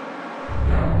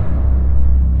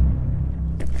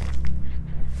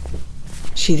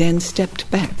 She then stepped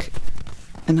back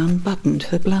and unbuttoned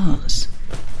her blouse.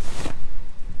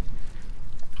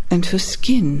 And her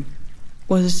skin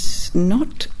was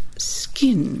not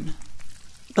skin,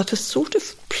 but a sort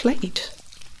of plate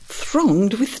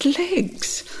thronged with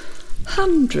legs.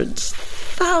 Hundreds,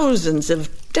 thousands of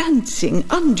dancing,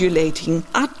 undulating,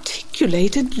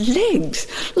 articulated legs,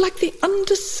 like the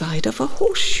underside of a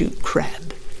horseshoe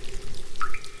crab.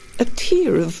 A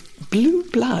tear of blue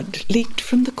blood leaked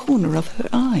from the corner of her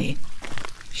eye.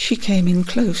 She came in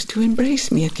close to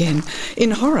embrace me again.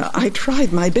 In horror, I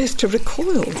tried my best to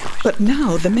recoil, but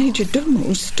now the Major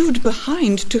Domo stood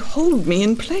behind to hold me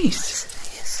in place.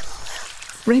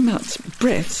 Raymart's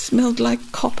breath smelled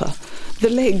like copper. The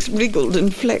legs wriggled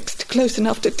and flexed close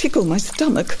enough to tickle my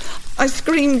stomach. I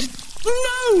screamed,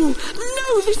 No!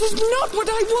 No, this is not what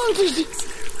I wanted!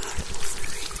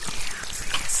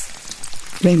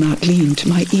 Raymart leaned to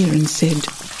my ear and said,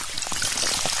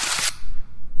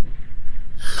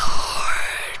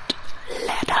 Lord,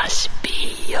 let us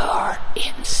be your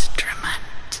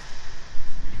instrument.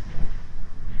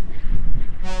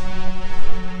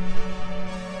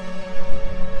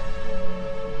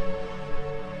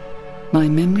 My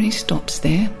memory stops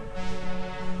there.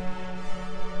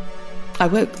 I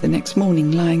woke the next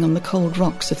morning lying on the cold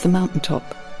rocks of the mountaintop,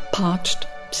 parched,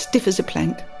 stiff as a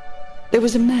plank. There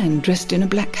was a man dressed in a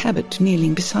black habit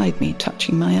kneeling beside me,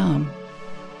 touching my arm.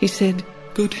 He said,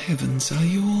 Good heavens, are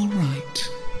you all right?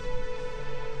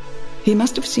 He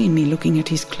must have seen me looking at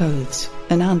his clothes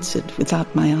and answered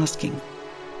without my asking.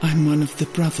 I'm one of the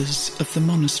brothers of the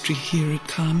monastery here at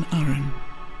Carn Arran.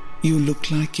 You look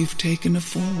like you've taken a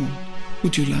fall.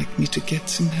 Would you like me to get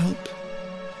some help?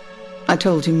 I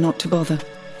told him not to bother,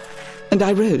 and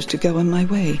I rose to go on my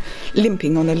way,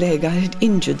 limping on a leg I had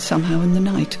injured somehow in the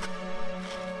night.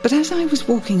 But as I was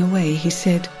walking away, he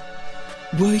said,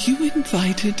 Were you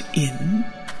invited in?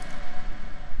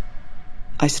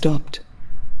 I stopped.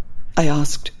 I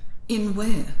asked, In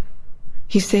where?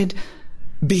 He said,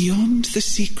 Beyond the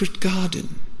secret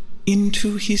garden,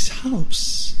 into his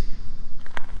house.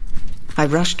 I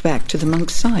rushed back to the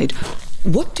monk's side.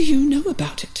 What do you know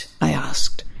about it? I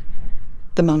asked.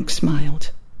 The monk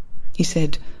smiled. He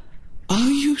said, Are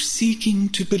you seeking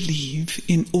to believe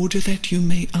in order that you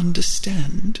may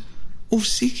understand, or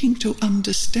seeking to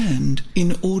understand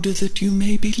in order that you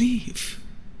may believe?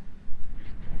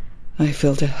 I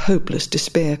felt a hopeless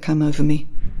despair come over me.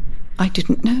 I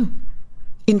didn't know.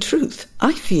 In truth,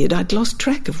 I feared I'd lost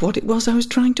track of what it was I was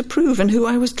trying to prove and who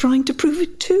I was trying to prove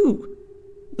it to.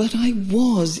 But I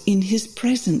was in his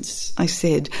presence, I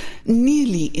said,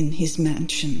 nearly in his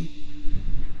mansion.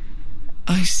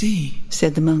 I see,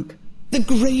 said the monk. The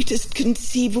greatest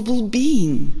conceivable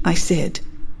being, I said.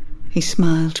 He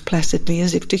smiled placidly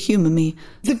as if to humour me.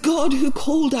 The God who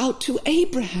called out to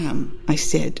Abraham, I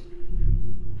said.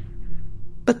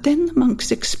 But then the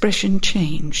monk's expression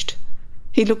changed.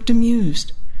 He looked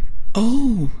amused.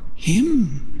 Oh,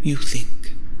 him, you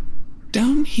think?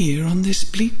 Down here on this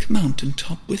bleak mountain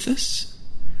top with us?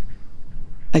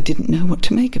 I didn't know what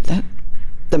to make of that.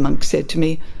 the monk said to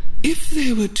me. If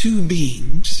there were two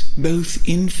beings, both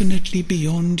infinitely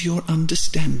beyond your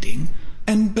understanding,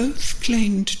 and both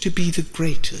claimed to be the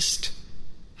greatest,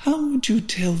 how would you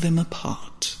tell them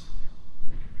apart?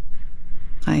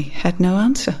 I had no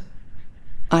answer.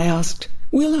 I asked,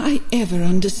 "Will I ever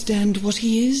understand what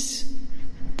he is?"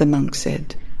 The monk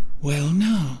said, "Well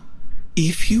now,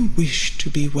 if you wish to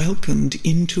be welcomed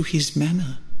into his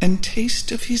manor and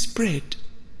taste of his bread,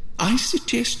 I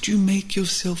suggest you make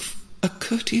yourself a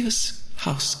courteous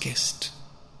house guest."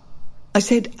 I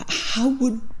said, "How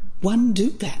would one do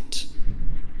that?"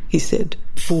 He said,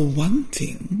 "For one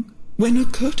thing, when a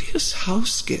courteous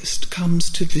house guest comes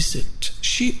to visit,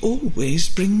 she always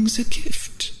brings a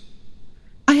gift."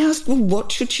 I asked, "Well,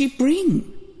 what should she bring?"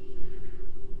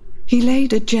 He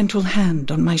laid a gentle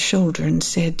hand on my shoulder and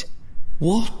said,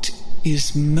 "What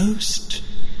is most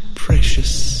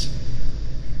precious?"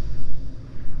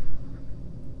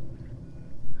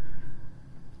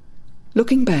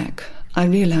 Looking back, I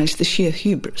realized the sheer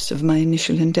hubris of my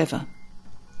initial endeavor.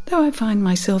 Though I find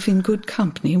myself in good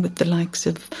company with the likes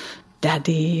of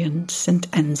Daddy and St.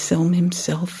 Anselm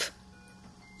himself,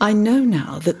 I know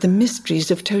now that the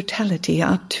mysteries of totality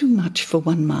are too much for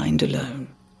one mind alone,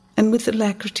 and with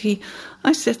alacrity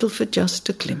I settle for just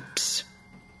a glimpse.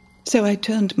 So I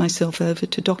turned myself over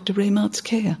to Dr. Raymart's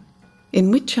care, in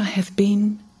which I have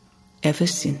been ever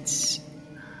since.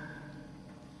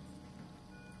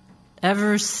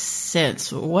 Ever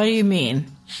since? What do you mean?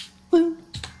 Well,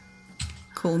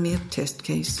 call me a test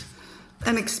case.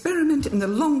 An experiment in the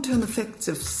long-term effects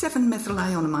of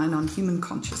 7-methyl-ionamine on human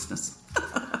consciousness.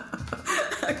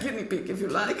 A guinea pig, if you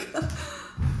like.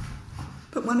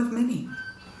 But one of many.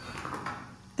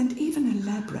 And even a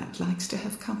lab rat likes to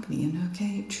have company in her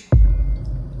cage.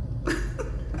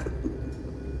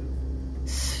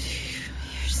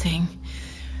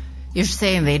 You're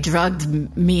saying they drugged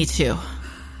me too?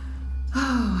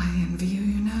 Oh, I envy you,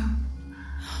 you know.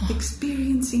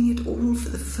 Experiencing it all for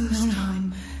the first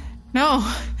time. No,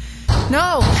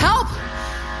 help!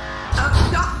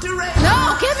 Dr. Ray!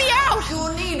 No, get me out!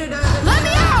 You're needed over Let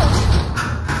me out!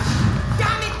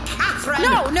 Damn it, Catherine!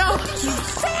 No! What did you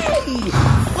say?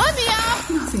 Let me out!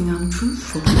 Nothing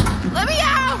untruthful. Let me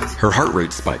out! Her heart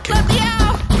rate spiking. Let me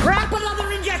out! Crap,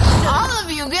 another injection! All of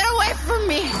you, get away from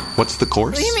me! What's the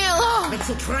course? Leave me alone! It's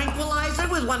a tranquilizer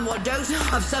with one more dose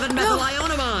of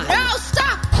 7-methyl-ionamine. No,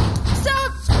 stop!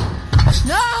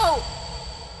 No!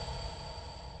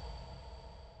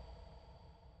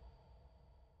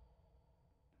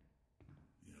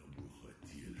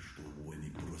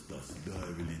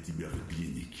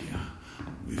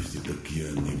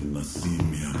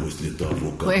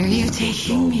 Where are you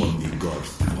taking me?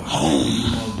 Home.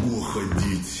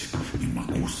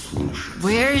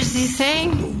 Where is he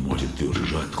saying?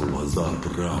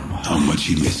 How much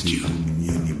he missed you.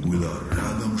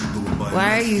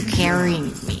 Why are you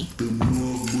carrying me?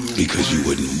 Because you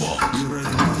wouldn't walk.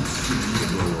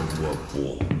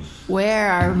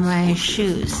 Where are my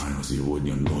shoes? There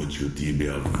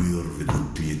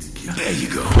you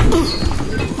go.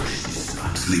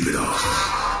 Sleep it off.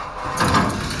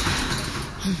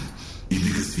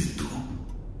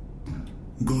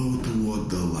 Go toward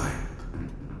the light.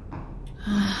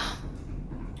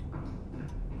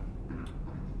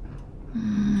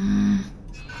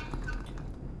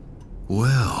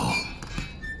 Well,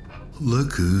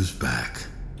 look who's back.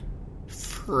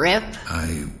 Fripp?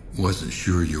 I wasn't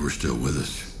sure you were still with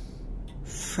us.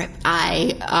 Fripp,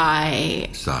 I...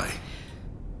 Sigh.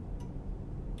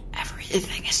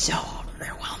 Everything is so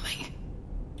overwhelming.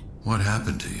 What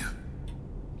happened to you?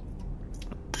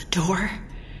 The door.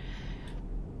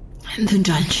 And the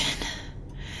dungeon.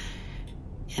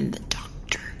 And the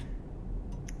doctor.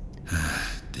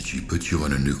 Did she put you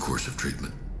on a new course of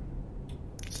treatment?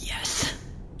 Yes.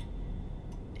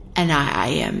 And I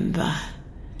am...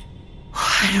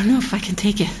 I don't know if I can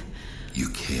take it. You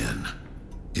can.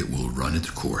 It will run its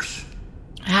course.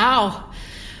 How?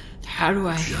 How do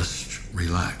I... Just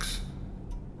relax.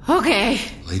 Okay.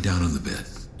 Lay down on the bed.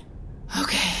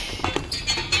 Okay.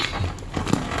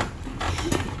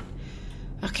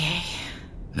 Okay.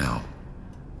 Now,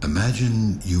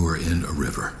 imagine you are in a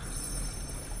river.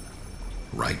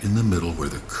 Right in the middle where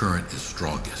the current is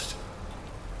strongest.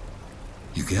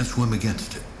 You can't swim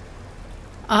against it.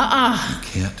 You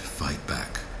can't fight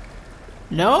back.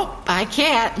 Nope, I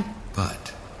can't.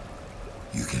 But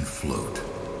you can float.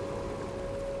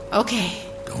 Okay.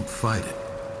 Don't fight it.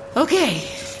 Okay.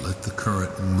 Just let the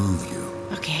current move you.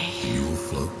 Okay. And you will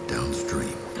float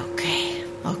downstream.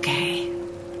 Okay.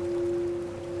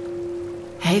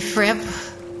 Hey, Fripp.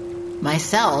 My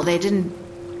cell, they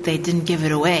didn't give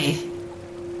it away.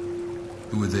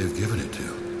 Who would they have given it to?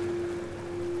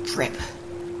 Fripp.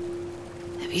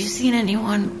 Have you seen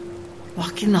anyone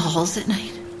walking the halls at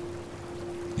night?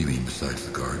 You mean besides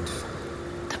the guards?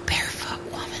 The barefoot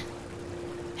woman.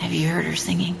 Have you heard her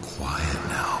singing? Quiet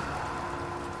now.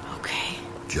 Okay.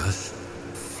 Just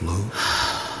float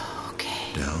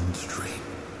okay. Downstream.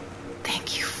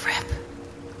 Thank you, Fripp.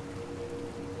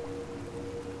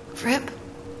 Fripp?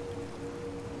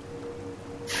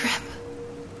 Fripp?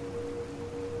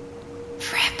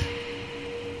 Fripp?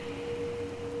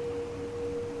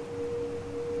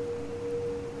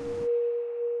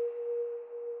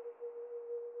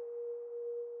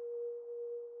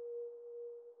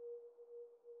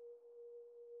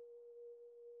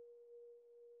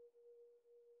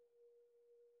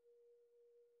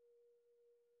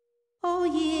 Oh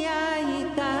yeah,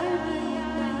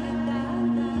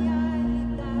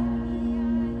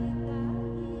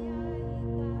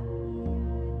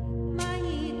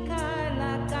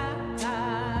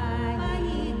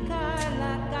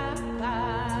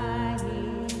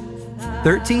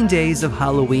 13 Days of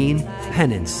Halloween,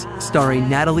 Penance, starring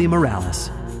Natalie Morales.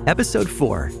 Episode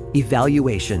 4,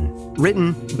 Evaluation,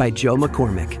 written by Joe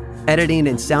McCormick. Editing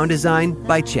and sound design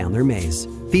by Chandler Mays.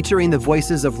 Featuring the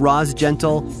voices of Roz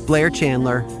Gentle, Blair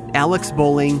Chandler, Alex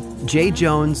Bowling, Jay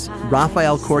Jones,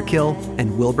 Raphael Corkill,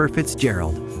 and Wilbur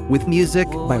Fitzgerald. With music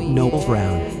by Noel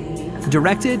Brown.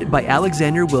 Directed by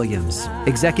Alexander Williams.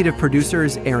 Executive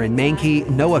producers Aaron Mahnke,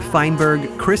 Noah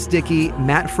Feinberg, Chris Dickey,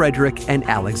 Matt Frederick, and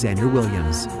Alexander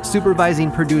Williams.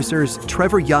 Supervising producers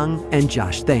Trevor Young and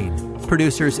Josh Thane.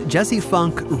 Producers Jesse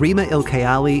Funk, Rima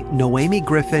Ilkayali, Noemi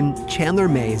Griffin, Chandler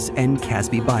Mays, and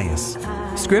Casby Bias.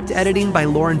 Script editing by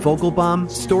Lauren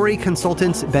Vogelbaum. Story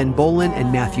consultants Ben Bolin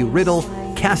and Matthew Riddle.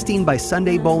 Casting by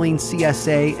Sunday Bowling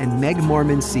CSA and Meg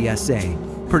Mormon CSA.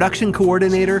 Production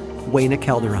coordinator Wayna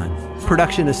Calderon.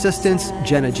 Production assistants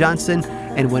Jenna Johnson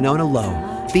and Winona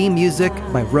Lowe. Theme music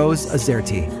by Rose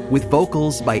Azerti, with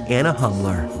vocals by Anna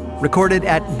Humler. Recorded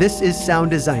at This Is Sound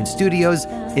Design Studios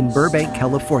in Burbank,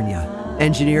 California.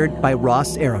 Engineered by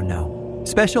Ross Aronow.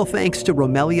 Special thanks to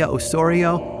Romelia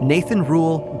Osorio, Nathan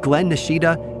Rule, Glenn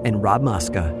Nishida, and Rob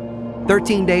Mosca.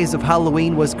 13 Days of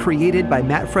Halloween was created by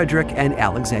Matt Frederick and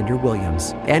Alexander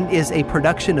Williams and is a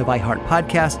production of iHeart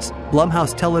Podcasts,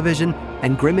 Blumhouse Television,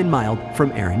 and Grim and Mild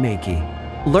from Aaron Mahnke.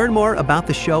 Learn more about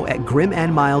the show at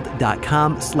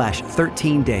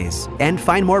grimandmild.com/13 days and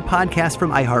find more podcasts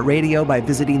from iHeartRadio by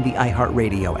visiting the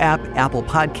iHeartRadio app, Apple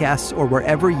Podcasts, or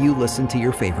wherever you listen to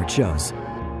your favorite shows.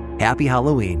 Happy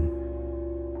Halloween.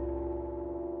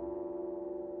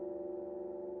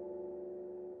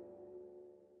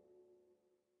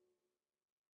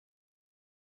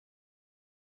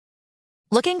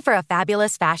 Looking for a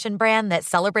fabulous fashion brand that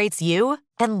celebrates you?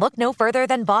 Then look no further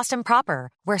than Boston Proper,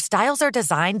 where styles are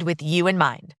designed with you in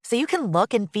mind, so you can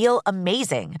look and feel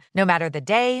amazing, no matter the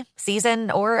day,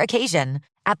 season, or occasion.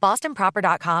 At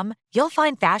BostonProper.com, you'll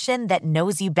find fashion that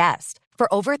knows you best.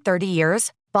 For over 30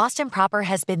 years, Boston Proper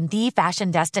has been the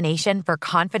fashion destination for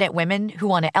confident women who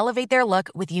want to elevate their look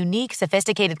with unique,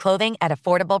 sophisticated clothing at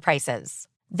affordable prices.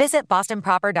 Visit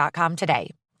BostonProper.com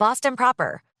today. Boston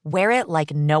Proper. Wear it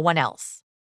like no one else.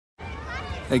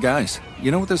 Hey guys,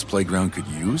 you know what this playground could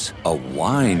use? A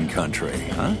wine country,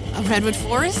 huh? A redwood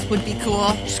forest would be cool.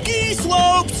 Ski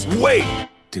slopes! Wait!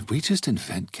 Did we just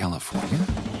invent California?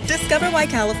 Discover why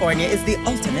California is the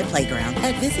ultimate playground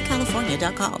at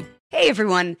visitcalifornia.com. Hey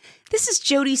everyone, this is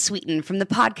Jodie Sweetin from the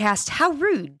podcast How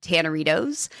Rude,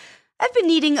 Tanneritos. I've been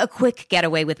needing a quick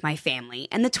getaway with my family,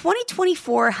 and the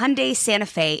 2024 Hyundai Santa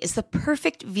Fe is the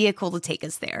perfect vehicle to take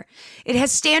us there. It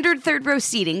has standard third-row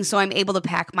seating, so I'm able to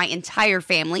pack my entire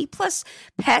family, plus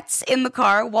pets, in the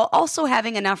car, while also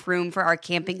having enough room for our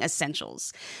camping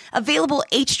essentials. Available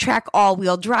H-Track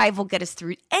all-wheel drive will get us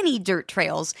through any dirt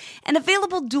trails, and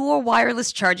available dual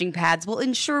wireless charging pads will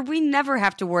ensure we never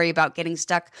have to worry about getting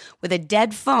stuck with a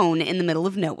dead phone in the middle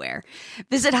of nowhere.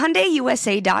 Visit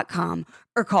HyundaiUSA.com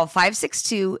or call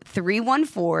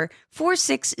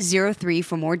 562-314-4603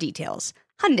 for more details.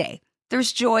 Hyundai,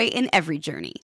 there's joy in every journey.